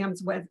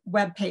museum's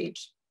web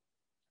page.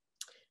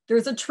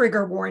 There's a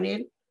trigger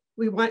warning.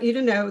 We want you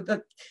to know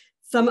that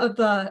some of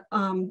the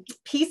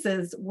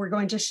pieces we're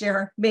going to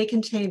share may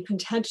contain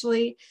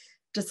potentially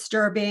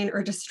disturbing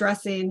or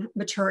distressing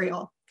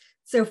material.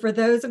 So for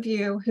those of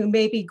you who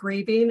may be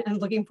grieving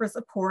and looking for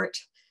support,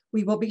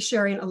 we will be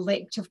sharing a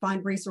link to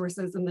find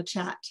resources in the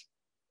chat.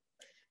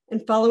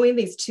 And following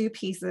these 2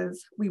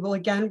 pieces, we will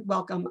again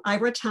welcome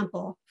Ira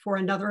Temple for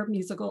another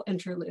musical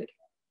interlude.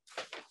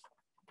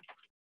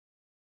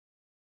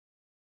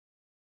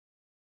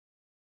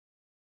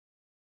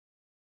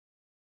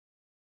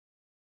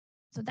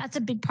 So that's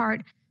a big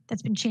part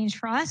that's been changed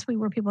for us. We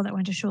were people that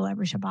went to shul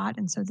every Shabbat,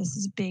 and so this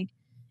is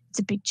it's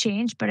a big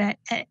change. But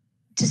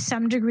to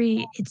some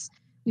degree,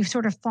 we've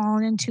sort of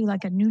fallen into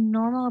like a new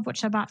normal of what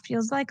Shabbat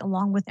feels like,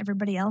 along with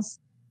everybody else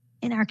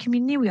in our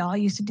community. We all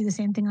used to do the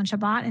same thing on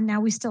Shabbat, and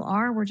now we still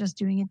are. We're just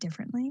doing it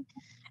differently.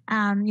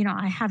 You know,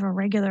 I have a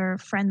regular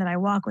friend that I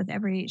walk with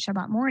every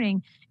Shabbat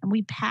morning, and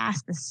we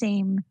pass the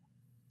same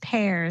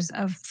pairs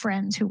of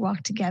friends who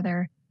walk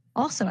together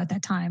also at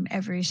that time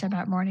every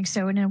Shabbat morning.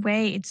 So in a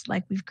way, it's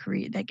like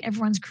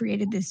everyone's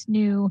created this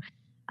new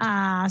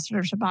sort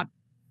of Shabbat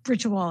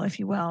ritual, if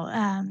you will,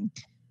 and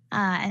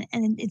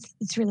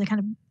it's really kind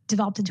of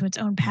developed into its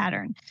own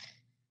pattern.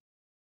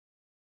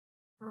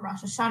 For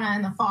Rosh Hashanah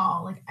in the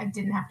fall, like I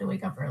didn't have to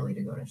wake up early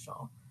to go to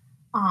shul.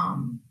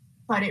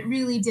 But it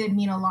really did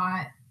mean a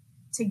lot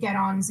to get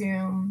on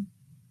Zoom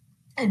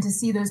and to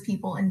see those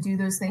people and do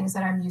those things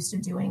that I'm used to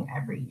doing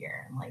every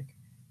year. Like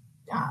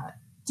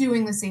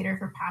doing the Seder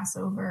for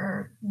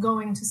Passover,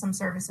 going to some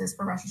services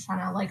for Rosh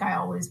Hashanah like I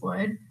always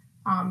would.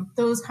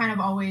 Those kind of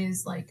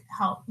always like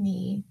help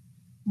me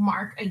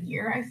mark a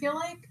year, I feel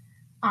like.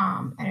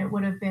 And it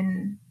would have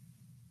been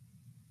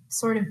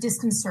sort of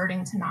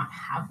disconcerting to not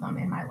have them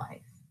in my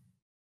life.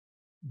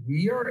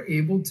 We are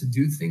able to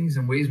do things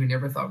in ways we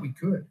never thought we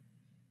could.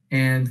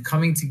 And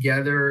coming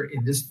together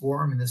in this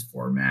forum, in this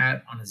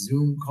format, on a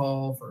Zoom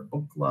call for a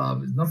book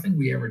club is nothing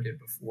we ever did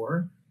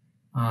before.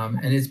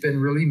 And it's been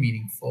really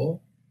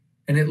meaningful.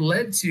 And it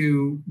led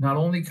to not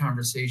only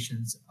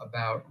conversations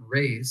about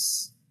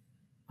race,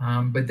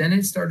 but then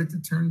it started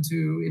to turn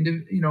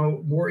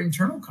to more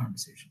internal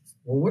conversations.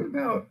 Well, what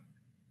about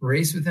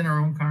race within our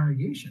own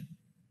congregation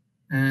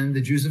and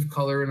the Jews of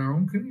color in our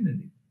own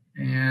community?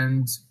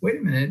 And wait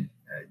a minute,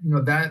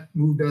 that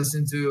moved us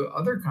into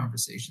other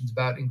conversations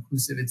about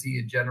inclusivity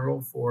in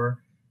general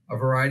for a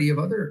variety of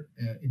other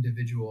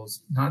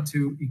individuals, not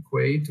to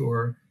equate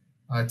or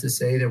to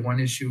say that one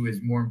issue is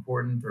more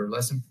important or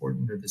less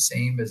important or the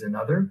same as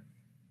another,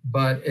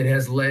 but it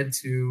has led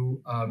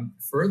to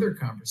further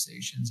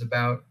conversations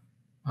about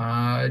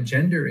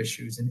gender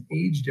issues and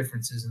age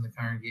differences in the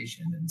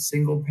congregation and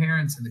single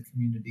parents in the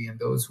community and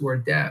those who are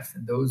deaf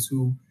and those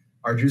who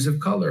are Jews of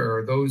color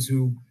or those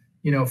who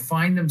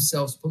find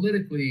themselves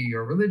politically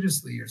or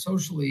religiously or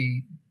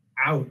socially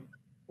out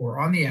or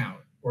on the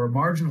out or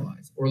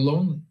marginalized or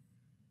lonely.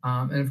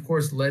 And of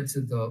course, led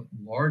to the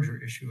larger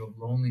issue of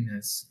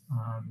loneliness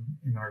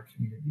in our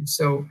community.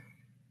 So,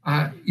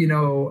 I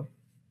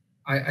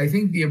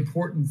think the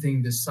important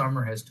thing this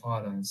summer has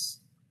taught us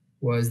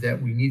was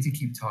that we need to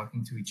keep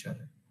talking to each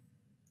other.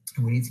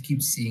 And we need to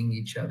keep seeing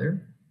each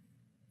other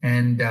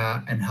and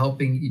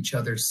helping each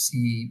other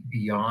see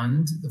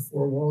beyond the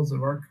 4 walls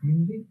of our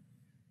community.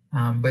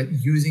 But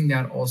using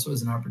that also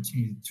as an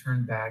opportunity to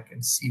turn back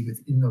and see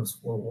within those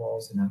 4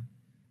 walls in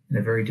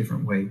a very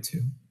different way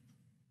too.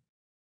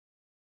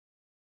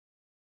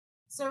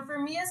 So for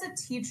me as a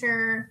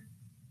teacher,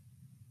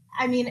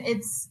 I mean,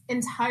 it's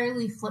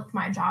entirely flipped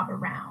my job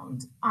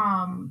around.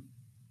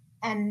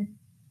 And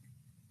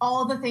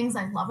all the things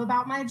I love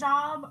about my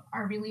job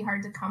are really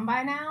hard to come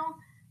by now.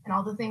 And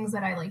all the things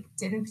that I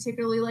didn't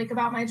particularly like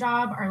about my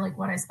job are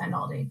what I spend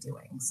all day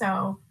doing.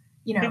 So,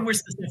 Be more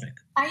specific.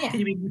 I am. Can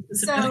you be more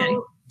specific? So Okay.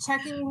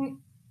 checking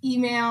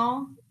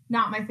email,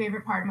 not my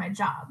favorite part of my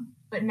job,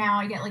 but now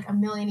I get a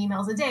million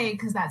emails a day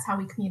because that's how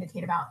we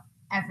communicate about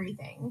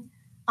everything.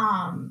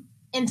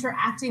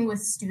 Interacting with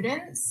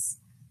students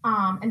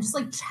and just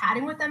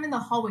chatting with them in the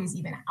hallways,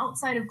 even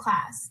outside of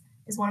class,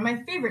 is one of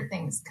my favorite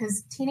things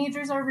because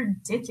teenagers are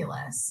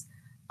ridiculous.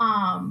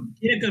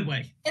 In a good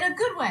way. In a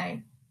good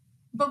way.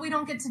 but we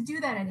don't get to do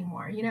that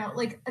anymore. You know,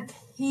 like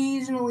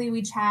occasionally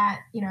we chat,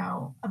 you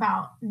know,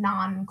 about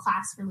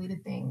non-class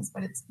related things,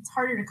 but it's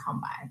harder to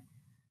come by.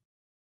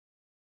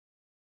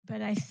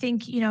 But I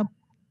think, you know,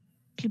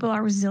 people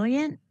are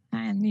resilient,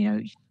 and, you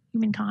know,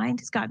 humankind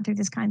has gotten through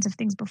these kinds of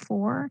things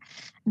before.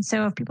 And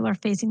so if people are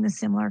facing the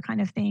similar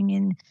kind of thing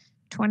in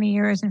 20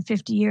 years and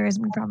 50 years,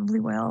 we probably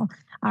will,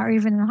 or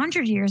even in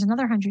 100 years,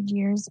 another 100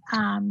 years,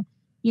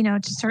 you know,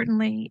 to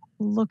certainly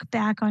look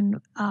back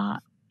on,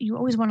 you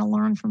always want to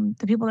learn from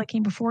the people that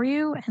came before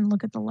you and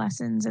look at the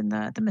lessons and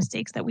the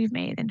mistakes that we've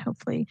made. And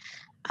hopefully,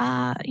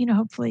 you know,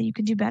 hopefully you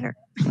could do better.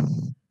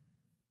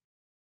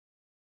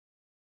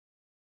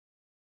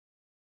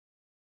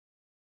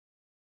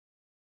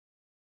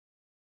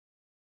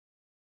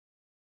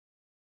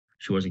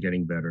 She wasn't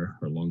getting better.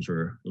 Her lungs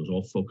were, it was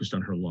all focused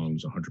on her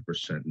lungs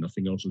 100%.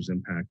 Nothing else was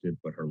impacted,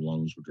 but her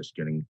lungs were just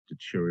getting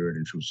deteriorated.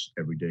 And she was,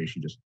 every day she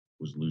just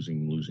was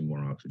losing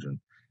more oxygen.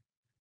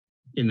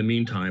 In the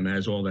meantime,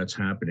 as all that's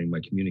happening, my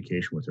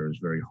communication with her is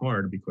very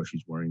hard because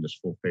she's wearing this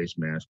full face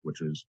mask, which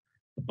is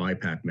a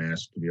BiPAP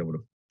mask to be able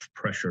to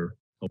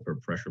help her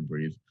pressure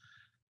breathe.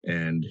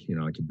 And, you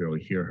know, I could barely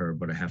hear her,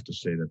 but I have to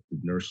say that the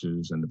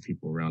nurses and the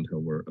people around her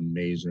were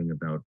amazing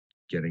about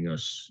getting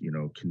us, you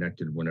know,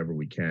 connected whenever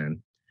we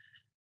can.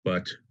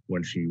 But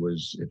when she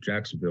was at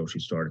Jacksonville, she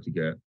started to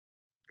get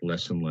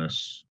less and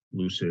less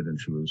lucid,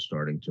 and she was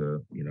starting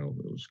to, you know,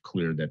 it was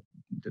clear that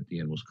the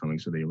end was coming.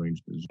 So they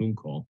arranged a Zoom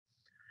call.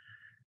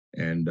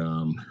 And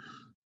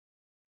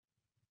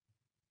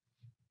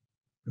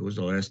it was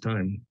the last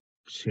time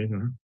seeing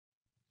her.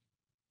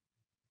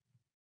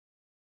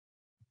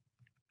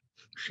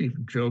 She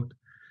even joked,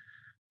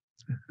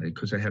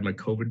 because I had my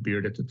COVID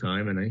beard at the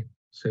time, and I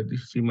said, "Do you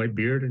see my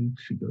beard?" And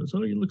she goes,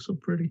 "Oh, you look so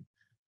pretty."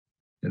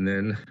 And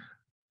then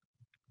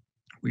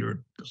we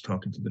were just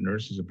talking to the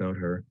nurses about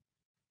her,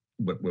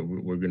 what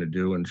we're going to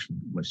do. And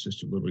my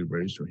sister literally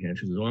raised her hand.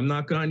 She says, "Oh, I'm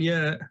not gone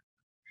yet."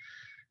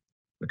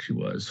 But she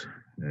was.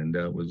 And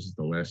that was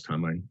the last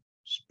time I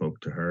spoke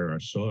to her or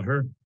saw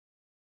her.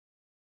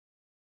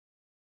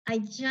 I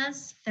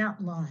just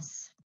felt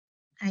loss.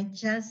 I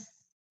just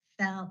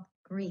felt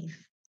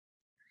grief.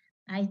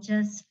 I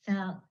just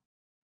felt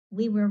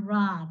we were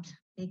robbed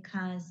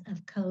because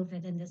of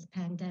COVID and this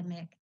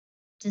pandemic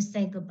to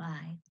say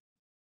goodbye.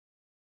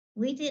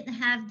 We didn't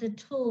have the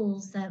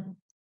tools that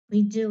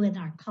we do in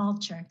our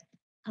culture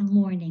of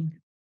mourning.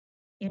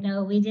 You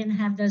know, we didn't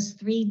have those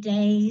 3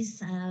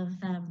 days of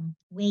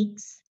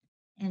wakes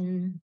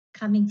and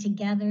coming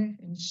together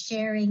and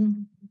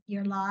sharing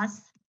your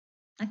loss.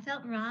 I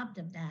felt robbed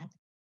of that.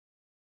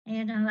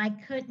 You know, I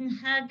couldn't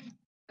hug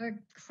or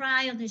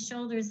cry on the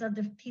shoulders of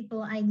the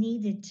people I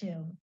needed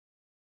to.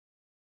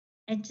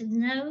 And to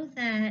know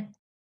that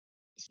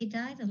she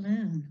died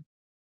alone.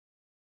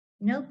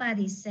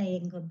 Nobody's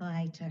saying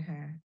goodbye to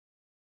her.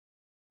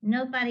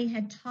 Nobody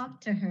had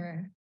talked to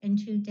her in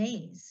 2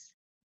 days.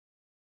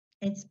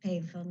 It's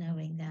painful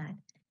knowing that.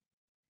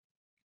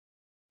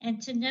 And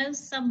to know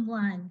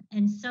someone,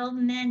 and so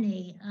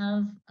many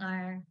of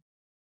our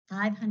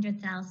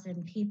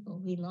 500,000 people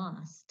we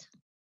lost,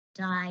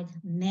 died,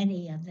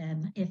 many of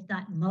them, if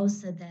not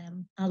most of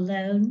them,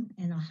 alone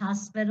in a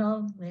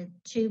hospital with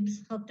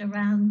tubes hooked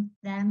around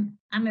them.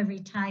 I'm a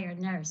retired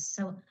nurse,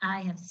 so I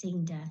have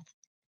seen death.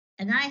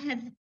 And I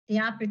had the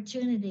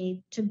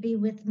opportunity to be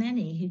with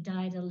many who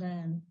died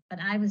alone, but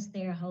I was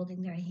there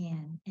holding their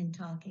hand and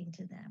talking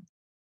to them.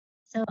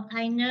 So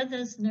I know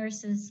those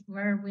nurses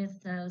were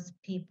with those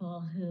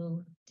people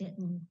who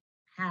didn't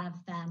have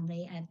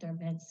family at their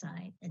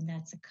bedside, and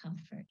that's a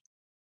comfort.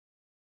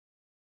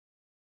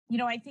 You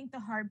know, I think the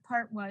hard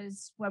part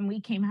was when we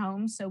came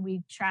home. So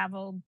we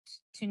traveled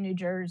to New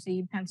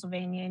Jersey,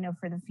 Pennsylvania, you know,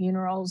 for the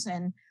funerals.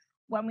 And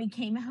when we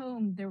came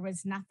home, there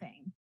was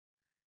nothing.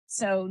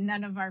 So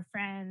none of our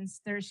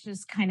friends, there's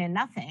just kind of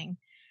nothing.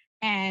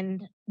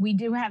 And we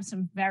do have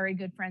some very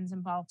good friends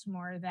in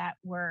Baltimore that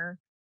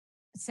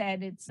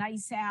said, "It's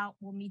nice out.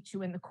 We'll meet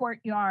you in the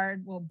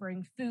courtyard. We'll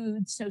bring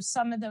food." So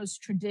some of those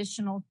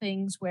traditional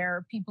things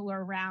where people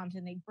are around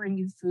and they bring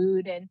you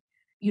food and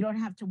you don't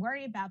have to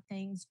worry about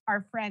things,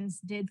 our friends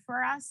did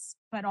for us,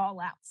 but all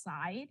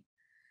outside.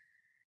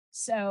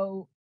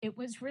 So it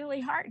was really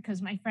hard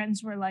because my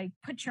friends were like,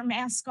 "Put your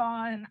mask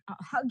on, I'll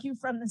hug you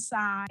from the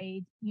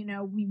side." You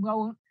know, we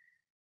weren't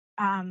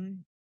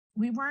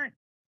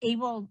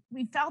able,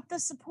 we felt the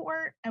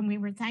support and we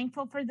were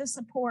thankful for the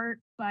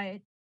support,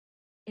 but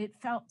it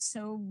felt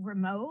so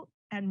remote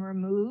and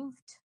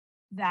removed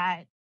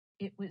that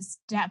it was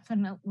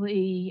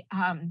definitely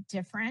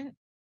different.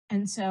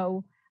 And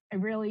so I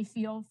really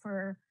feel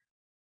for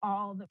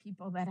all the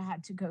people that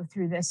had to go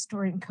through this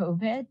during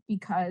COVID,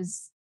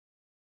 because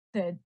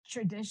the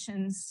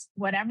traditions,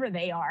 whatever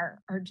they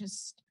are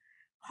just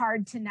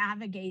hard to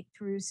navigate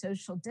through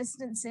social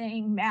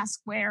distancing,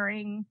 mask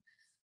wearing,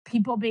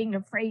 people being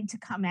afraid to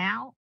come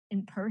out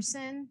in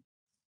person.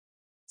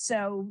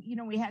 So, you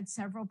know, we had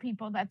several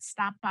people that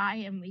stopped by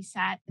and we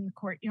sat in the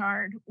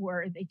courtyard,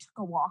 or they took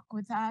a walk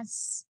with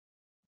us.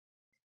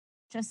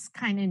 Just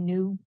kind of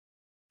new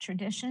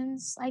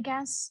traditions, I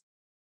guess.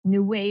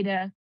 new way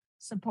to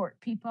support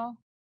people.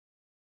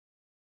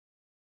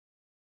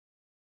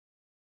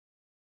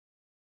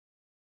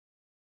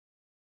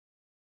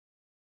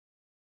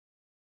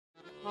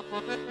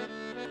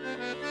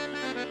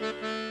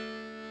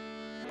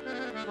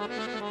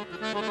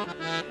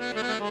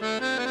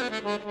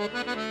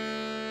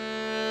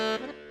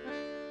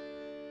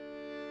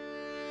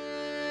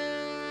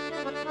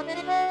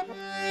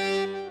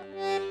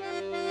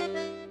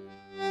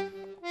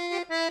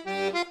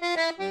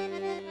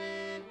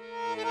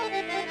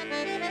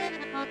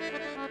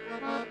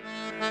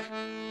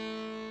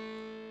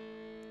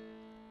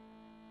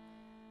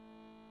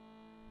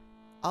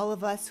 All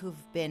of us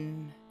who've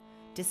been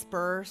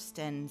dispersed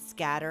and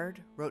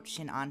scattered, wrote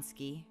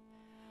Szymanski,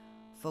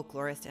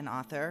 folklorist and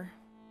author,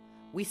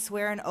 we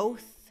swear an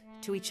oath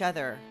to each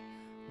other.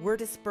 We're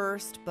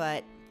dispersed,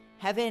 but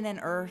heaven and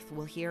earth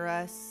will hear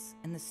us,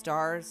 and the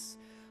stars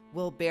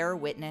will bear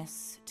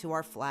witness to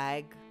our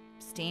flag,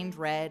 stained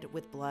red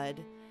with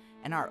blood,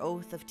 and our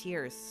oath of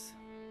tears.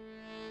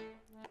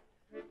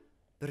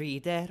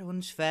 Brüder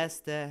und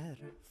Schwester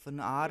von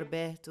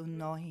Arbeit und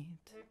Neud,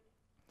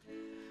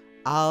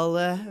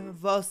 alle,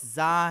 was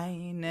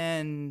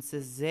seinen,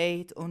 sie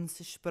seht und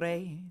sie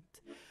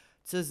spreit,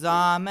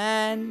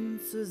 zusammen,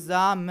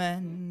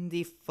 zusammen,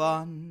 die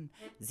von,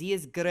 sie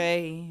ist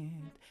greit,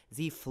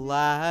 sie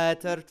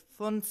flattert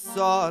von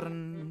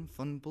Zorn,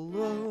 von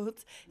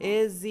Blut,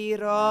 ist sie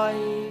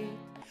reut.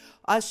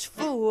 A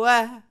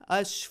schwur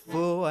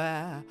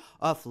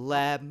auf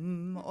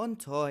Leben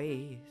und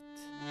Tod.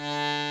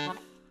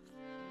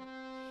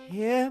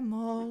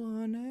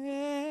 Himmel und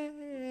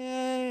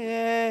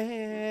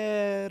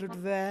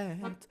Erd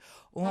wird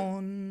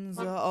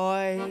unser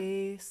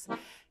Eis,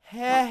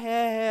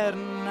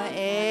 Herrn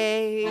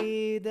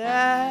Eides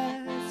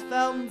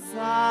werden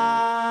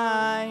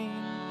sein.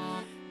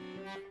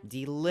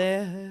 Die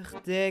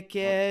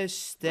lichtige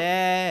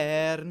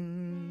Stern,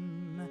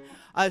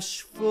 a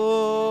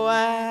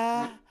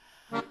Schwur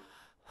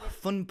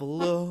von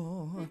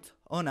Blut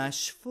und a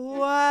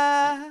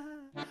Schwur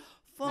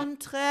von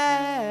Tränen,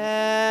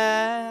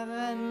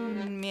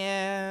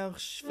 mir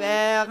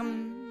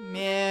schweren,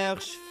 mir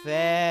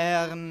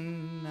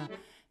schweren,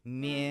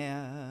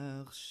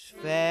 mir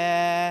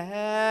schweren.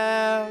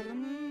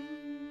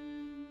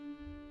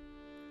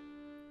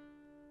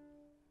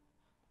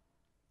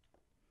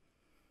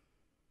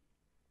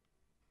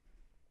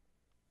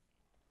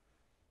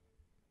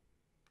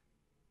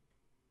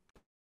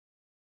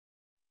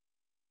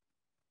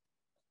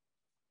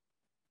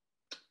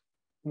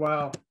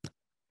 Wow.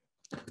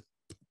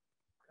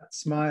 Got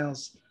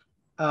smiles.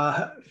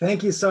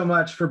 Thank you so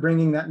much for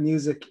bringing that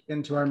music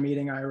into our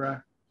meeting,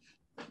 Ira.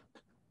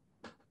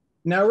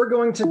 Now we're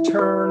going to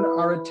turn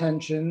our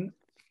attention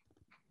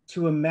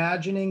to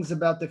imaginings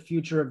about the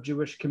future of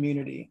Jewish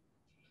community.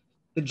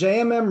 The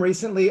JMM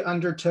recently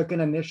undertook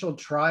an initial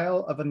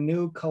trial of a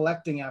new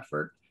collecting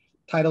effort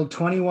titled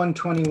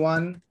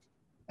 2121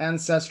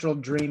 Ancestral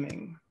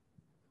Dreaming.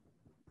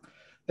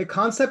 The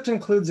concept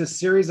includes a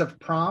series of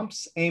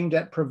prompts aimed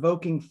at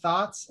provoking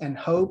thoughts and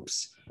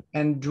hopes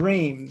and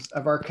dreams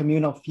of our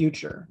communal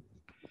future.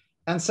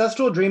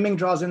 Ancestral dreaming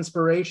draws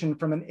inspiration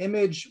from an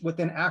image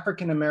within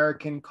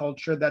African-American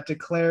culture that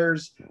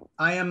declares,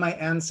 "I am my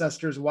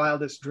ancestors'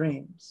 wildest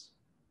dreams."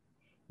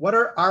 What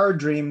are our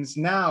dreams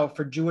now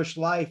for Jewish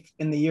life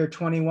in the year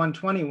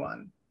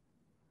 2121?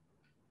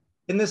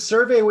 In this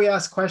survey, we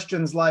ask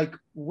questions like,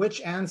 which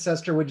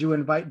ancestor would you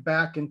invite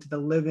back into the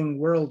living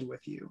world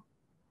with you?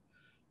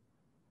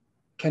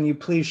 Can you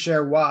please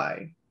share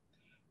why?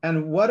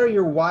 And what are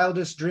your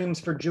wildest dreams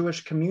for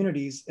Jewish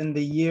communities in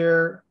the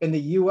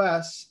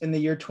US in the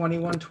year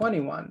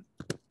 2121?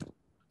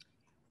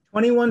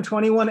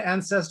 2121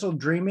 ancestral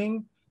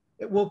dreaming,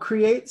 it will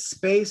create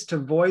space to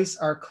voice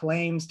our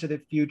claims to the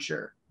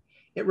future.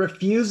 It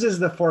refuses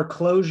the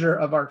foreclosure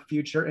of our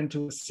future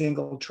into a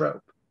single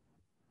trope.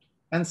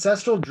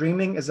 Ancestral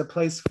dreaming is a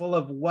place full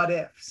of what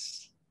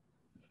ifs.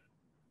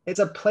 It's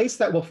a place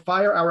that will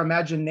fire our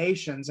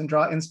imaginations and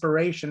draw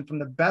inspiration from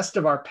the best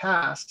of our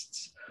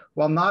pasts,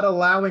 while not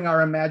allowing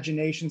our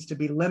imaginations to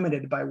be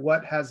limited by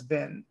what has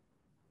been.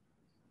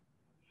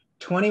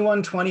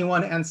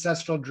 2121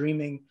 ancestral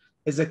dreaming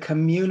is a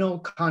communal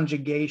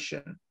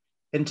conjugation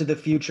into the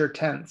future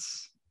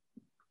tense.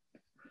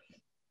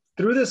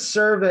 Through this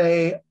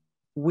survey,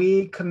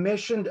 we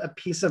commissioned a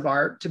piece of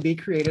art to be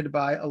created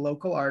by a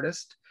local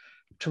artist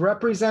to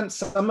represent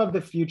some of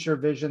the future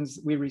visions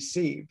we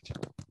received.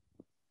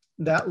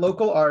 That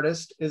local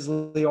artist is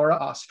Leora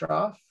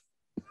Ostroff.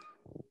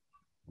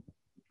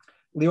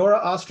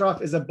 Leora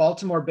Ostroff is a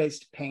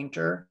Baltimore-based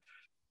painter.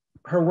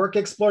 Her work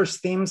explores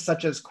themes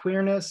such as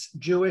queerness,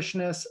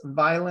 Jewishness,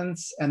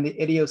 violence, and the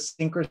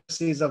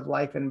idiosyncrasies of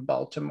life in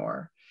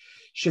Baltimore.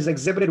 She's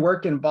exhibited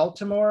work in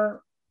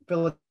Baltimore,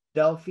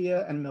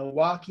 Philadelphia, and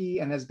Milwaukee,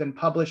 and has been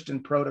published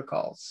in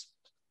Protocols.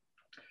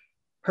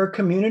 Her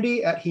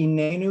community at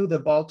Hinenu, the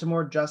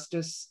Baltimore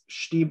Justice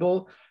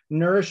Stiebel,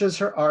 nourishes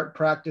her art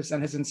practice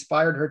and has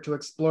inspired her to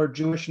explore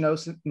Jewish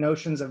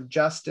notions of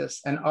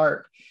justice and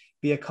art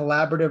via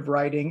collaborative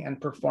writing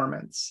and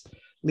performance.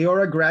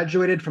 Leora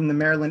graduated from the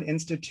Maryland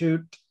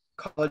Institute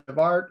College of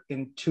Art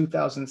in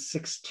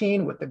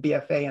 2016 with a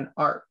BFA in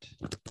art.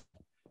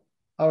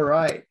 All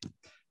right.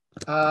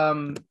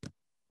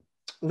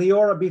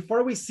 Leora,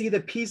 before we see the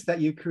piece that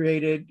you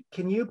created,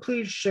 can you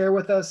please share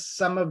with us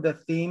some of the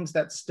themes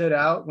that stood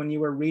out when you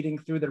were reading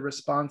through the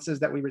responses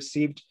that we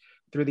received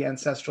through the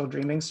ancestral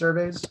dreaming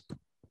surveys?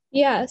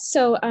 Yeah,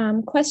 so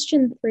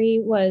question 3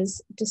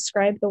 was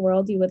describe the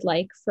world you would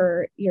like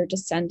for your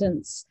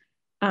descendants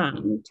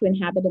to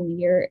inhabit in the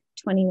year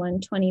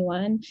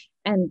 2121.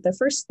 And the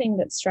first thing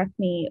that struck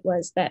me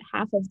was that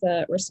half of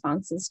the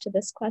responses to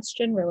this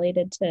question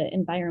related to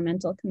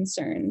environmental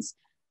concerns.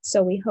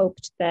 So we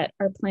hoped that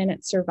our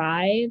planet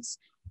survives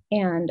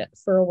and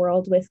for a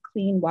world with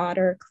clean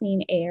water,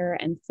 clean air,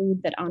 and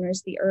food that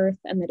honors the earth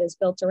and that is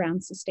built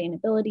around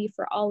sustainability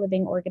for all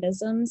living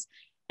organisms,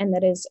 and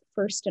that is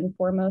first and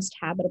foremost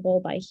habitable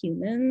by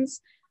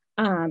humans.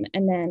 And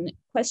then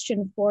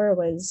question 4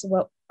 was,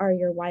 what are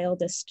your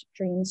wildest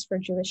dreams for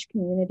Jewish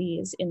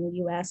communities in the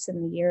US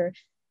in the year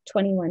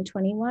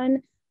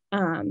 2121?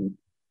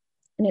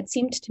 And it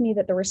seemed to me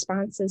that the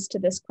responses to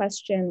this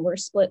question were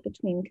split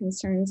between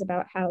concerns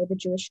about how the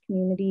Jewish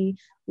community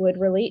would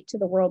relate to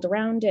the world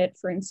around it,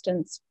 for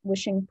instance,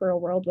 wishing for a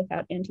world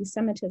without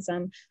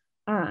anti-Semitism,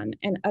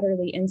 and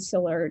utterly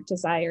insular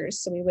desires.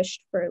 So we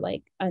wished for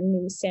like a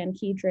new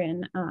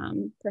Sanhedrin,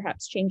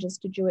 perhaps changes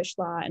to Jewish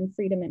law and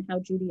freedom in how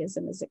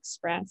Judaism is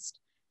expressed.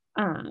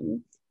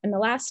 And the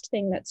last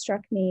thing that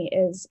struck me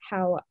is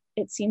how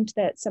it seemed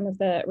that some of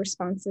the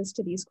responses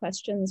to these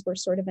questions were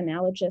sort of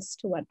analogous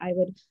to what I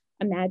would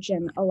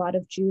imagine a lot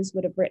of Jews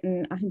would have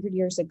written 100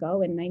 years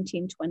ago in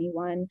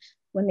 1921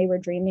 when they were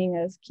dreaming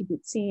of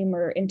kibbutzim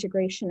or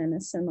integration and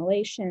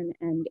assimilation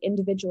and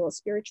individual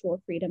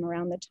spiritual freedom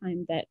around the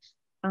time that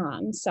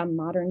some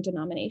modern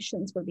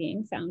denominations were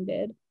being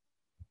founded.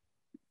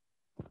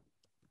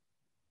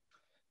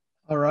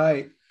 All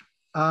right.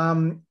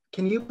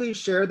 Can you please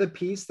share the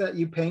piece that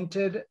you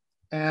painted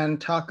and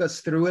talk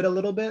us through it a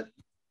little bit?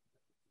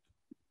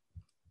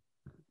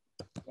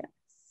 Yes.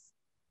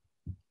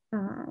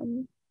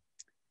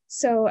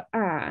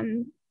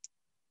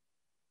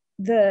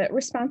 The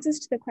responses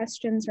to the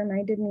questions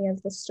reminded me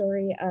of the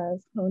story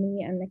of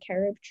Honi and the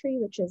carob tree,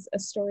 which is a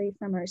story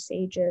from our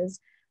sages.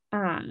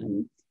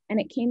 And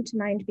it came to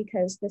mind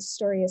because this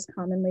story is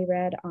commonly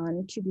read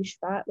on Tu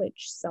B'Shvat,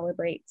 which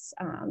celebrates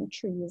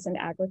trees and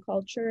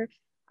agriculture.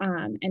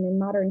 And in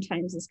modern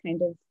times is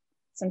kind of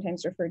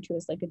sometimes referred to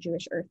as like a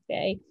Jewish Earth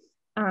Day.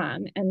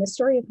 And the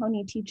story of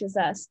Honi teaches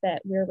us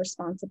that we're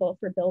responsible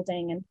for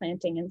building and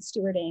planting and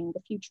stewarding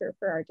the future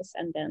for our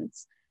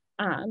descendants.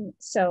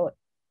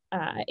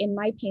 In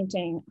my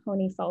painting,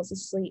 Honi falls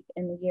asleep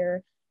in the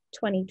year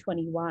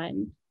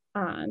 2021.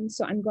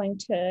 So I'm going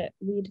to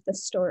read the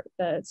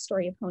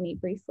story of Honi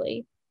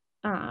briefly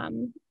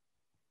to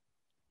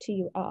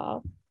you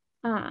all.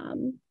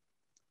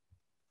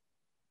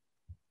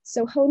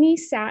 So Honi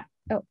sat,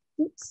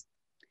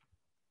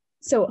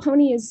 So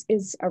Honi is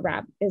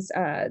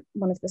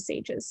one of the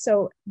sages.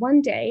 So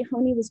one day,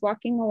 Honi was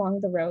walking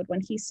along the road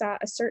when he saw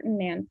a certain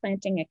man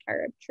planting a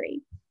carob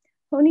tree.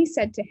 Honi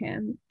said to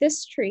him,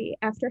 "This tree,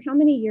 after how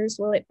many years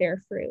will it bear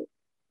fruit?"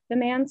 The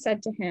man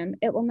said to him,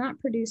 "It will not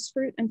produce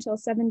fruit until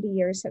 70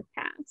 years have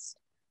passed."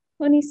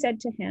 Honi said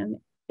to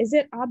him, "Is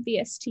it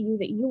obvious to you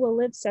that you will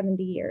live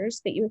 70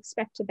 years, that you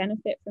expect to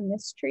benefit from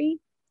this tree?"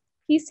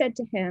 He said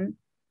to him,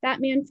 "That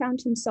man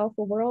found himself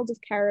a world of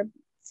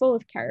full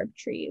of carob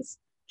trees.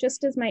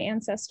 Just as my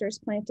ancestors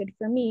planted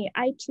for me,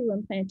 I too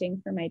am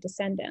planting for my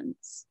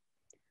descendants."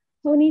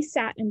 Honi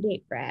sat and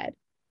ate bread.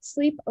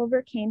 Sleep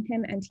overcame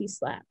him and he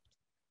slept.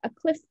 A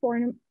cliff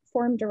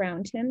formed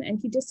around him and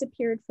he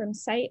disappeared from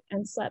sight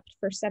and slept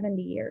for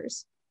 70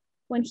 years.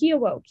 When he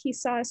awoke, he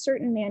saw a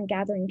certain man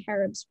gathering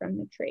carobs from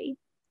the tree.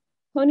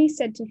 Honi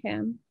said to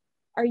him,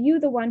 "Are you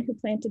the one who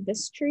planted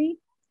this tree?"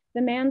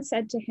 The man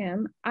said to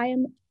him, "I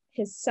am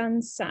his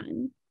son's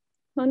son."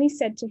 Honi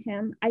said to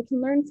him, "I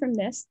can learn from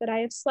this that I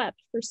have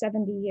slept for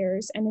 70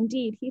 years. And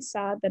indeed, he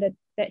saw that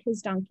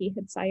his donkey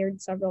had sired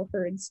several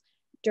herds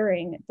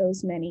during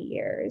those many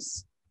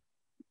years.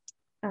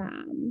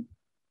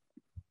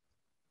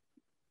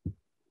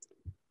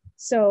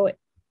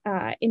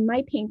 In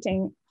my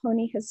painting,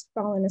 Honi has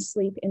fallen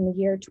asleep in the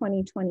year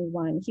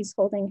 2021. He's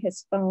holding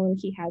his phone.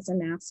 He has a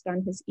mask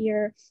on his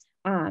ear.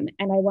 And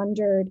I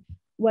wondered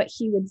what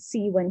he would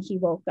see when he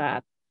woke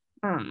up.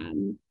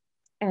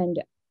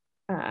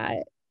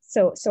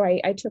 So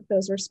I took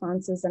those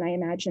responses and I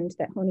imagined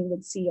that Honi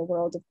would see a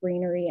world of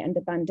greenery and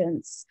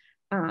abundance,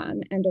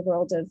 and a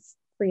world of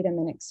freedom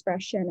and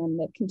expression and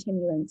the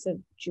continuance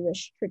of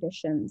Jewish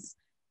traditions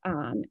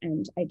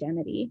and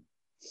identity.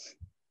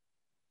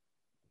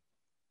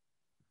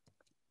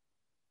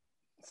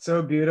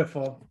 So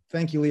beautiful.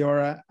 Thank you,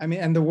 Leora. I mean,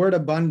 and the word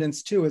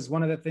abundance too is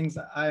one of the things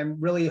that I'm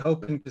really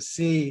hoping to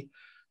see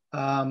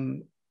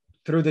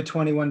through the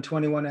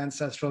 2121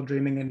 Ancestral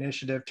Dreaming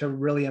Initiative, to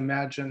really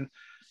imagine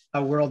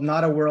a world,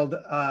 not a world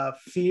of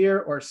fear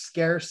or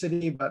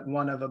scarcity, but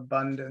one of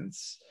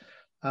abundance.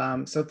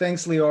 So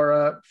thanks,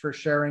 Leora, for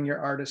sharing your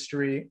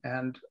artistry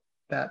and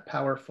that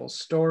powerful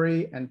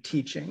story and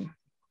teaching.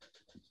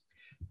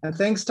 And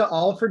thanks to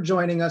all for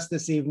joining us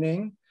this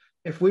evening.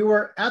 If we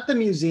were at the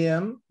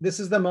museum, this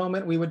is the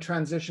moment we would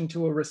transition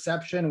to a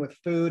reception with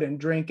food and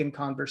drink and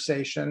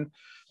conversation.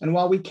 And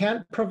while we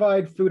can't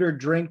provide food or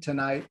drink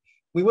tonight,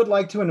 we would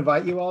like to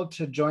invite you all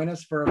to join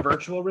us for a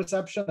virtual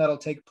reception that'll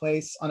take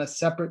place on a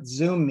separate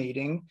Zoom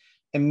meeting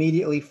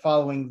immediately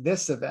following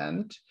this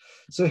event.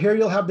 So here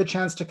you'll have the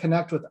chance to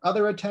connect with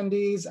other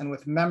attendees and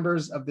with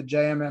members of the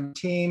JMM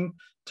team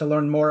to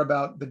learn more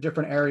about the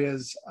different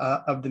areas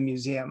of the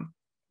museum.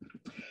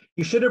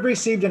 You should have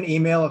received an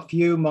email a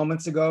few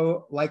moments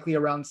ago, likely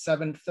around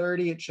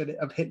 7:30. It should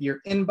have hit your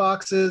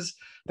inboxes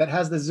that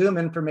has the Zoom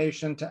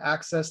information to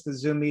access the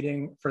Zoom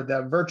meeting for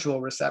the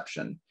virtual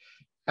reception.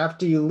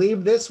 After you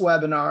leave this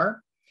webinar,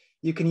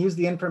 you can use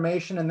the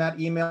information in that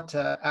email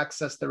to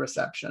access the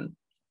reception.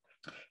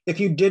 If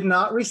you did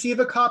not receive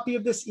a copy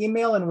of this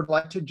email and would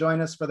like to join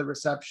us for the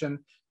reception,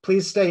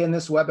 please stay in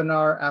this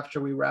webinar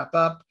after we wrap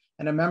up,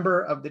 and a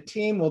member of the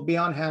team will be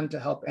on hand to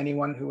help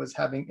anyone who is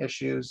having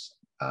issues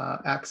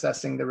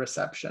accessing the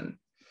reception.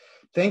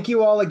 Thank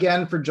you all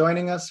again for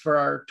joining us for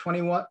our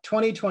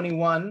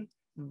 2021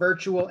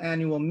 virtual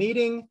annual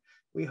meeting.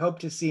 We hope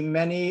to see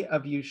many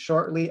of you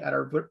shortly at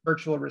our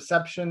virtual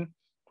reception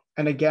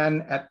and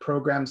again at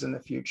programs in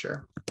the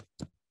future.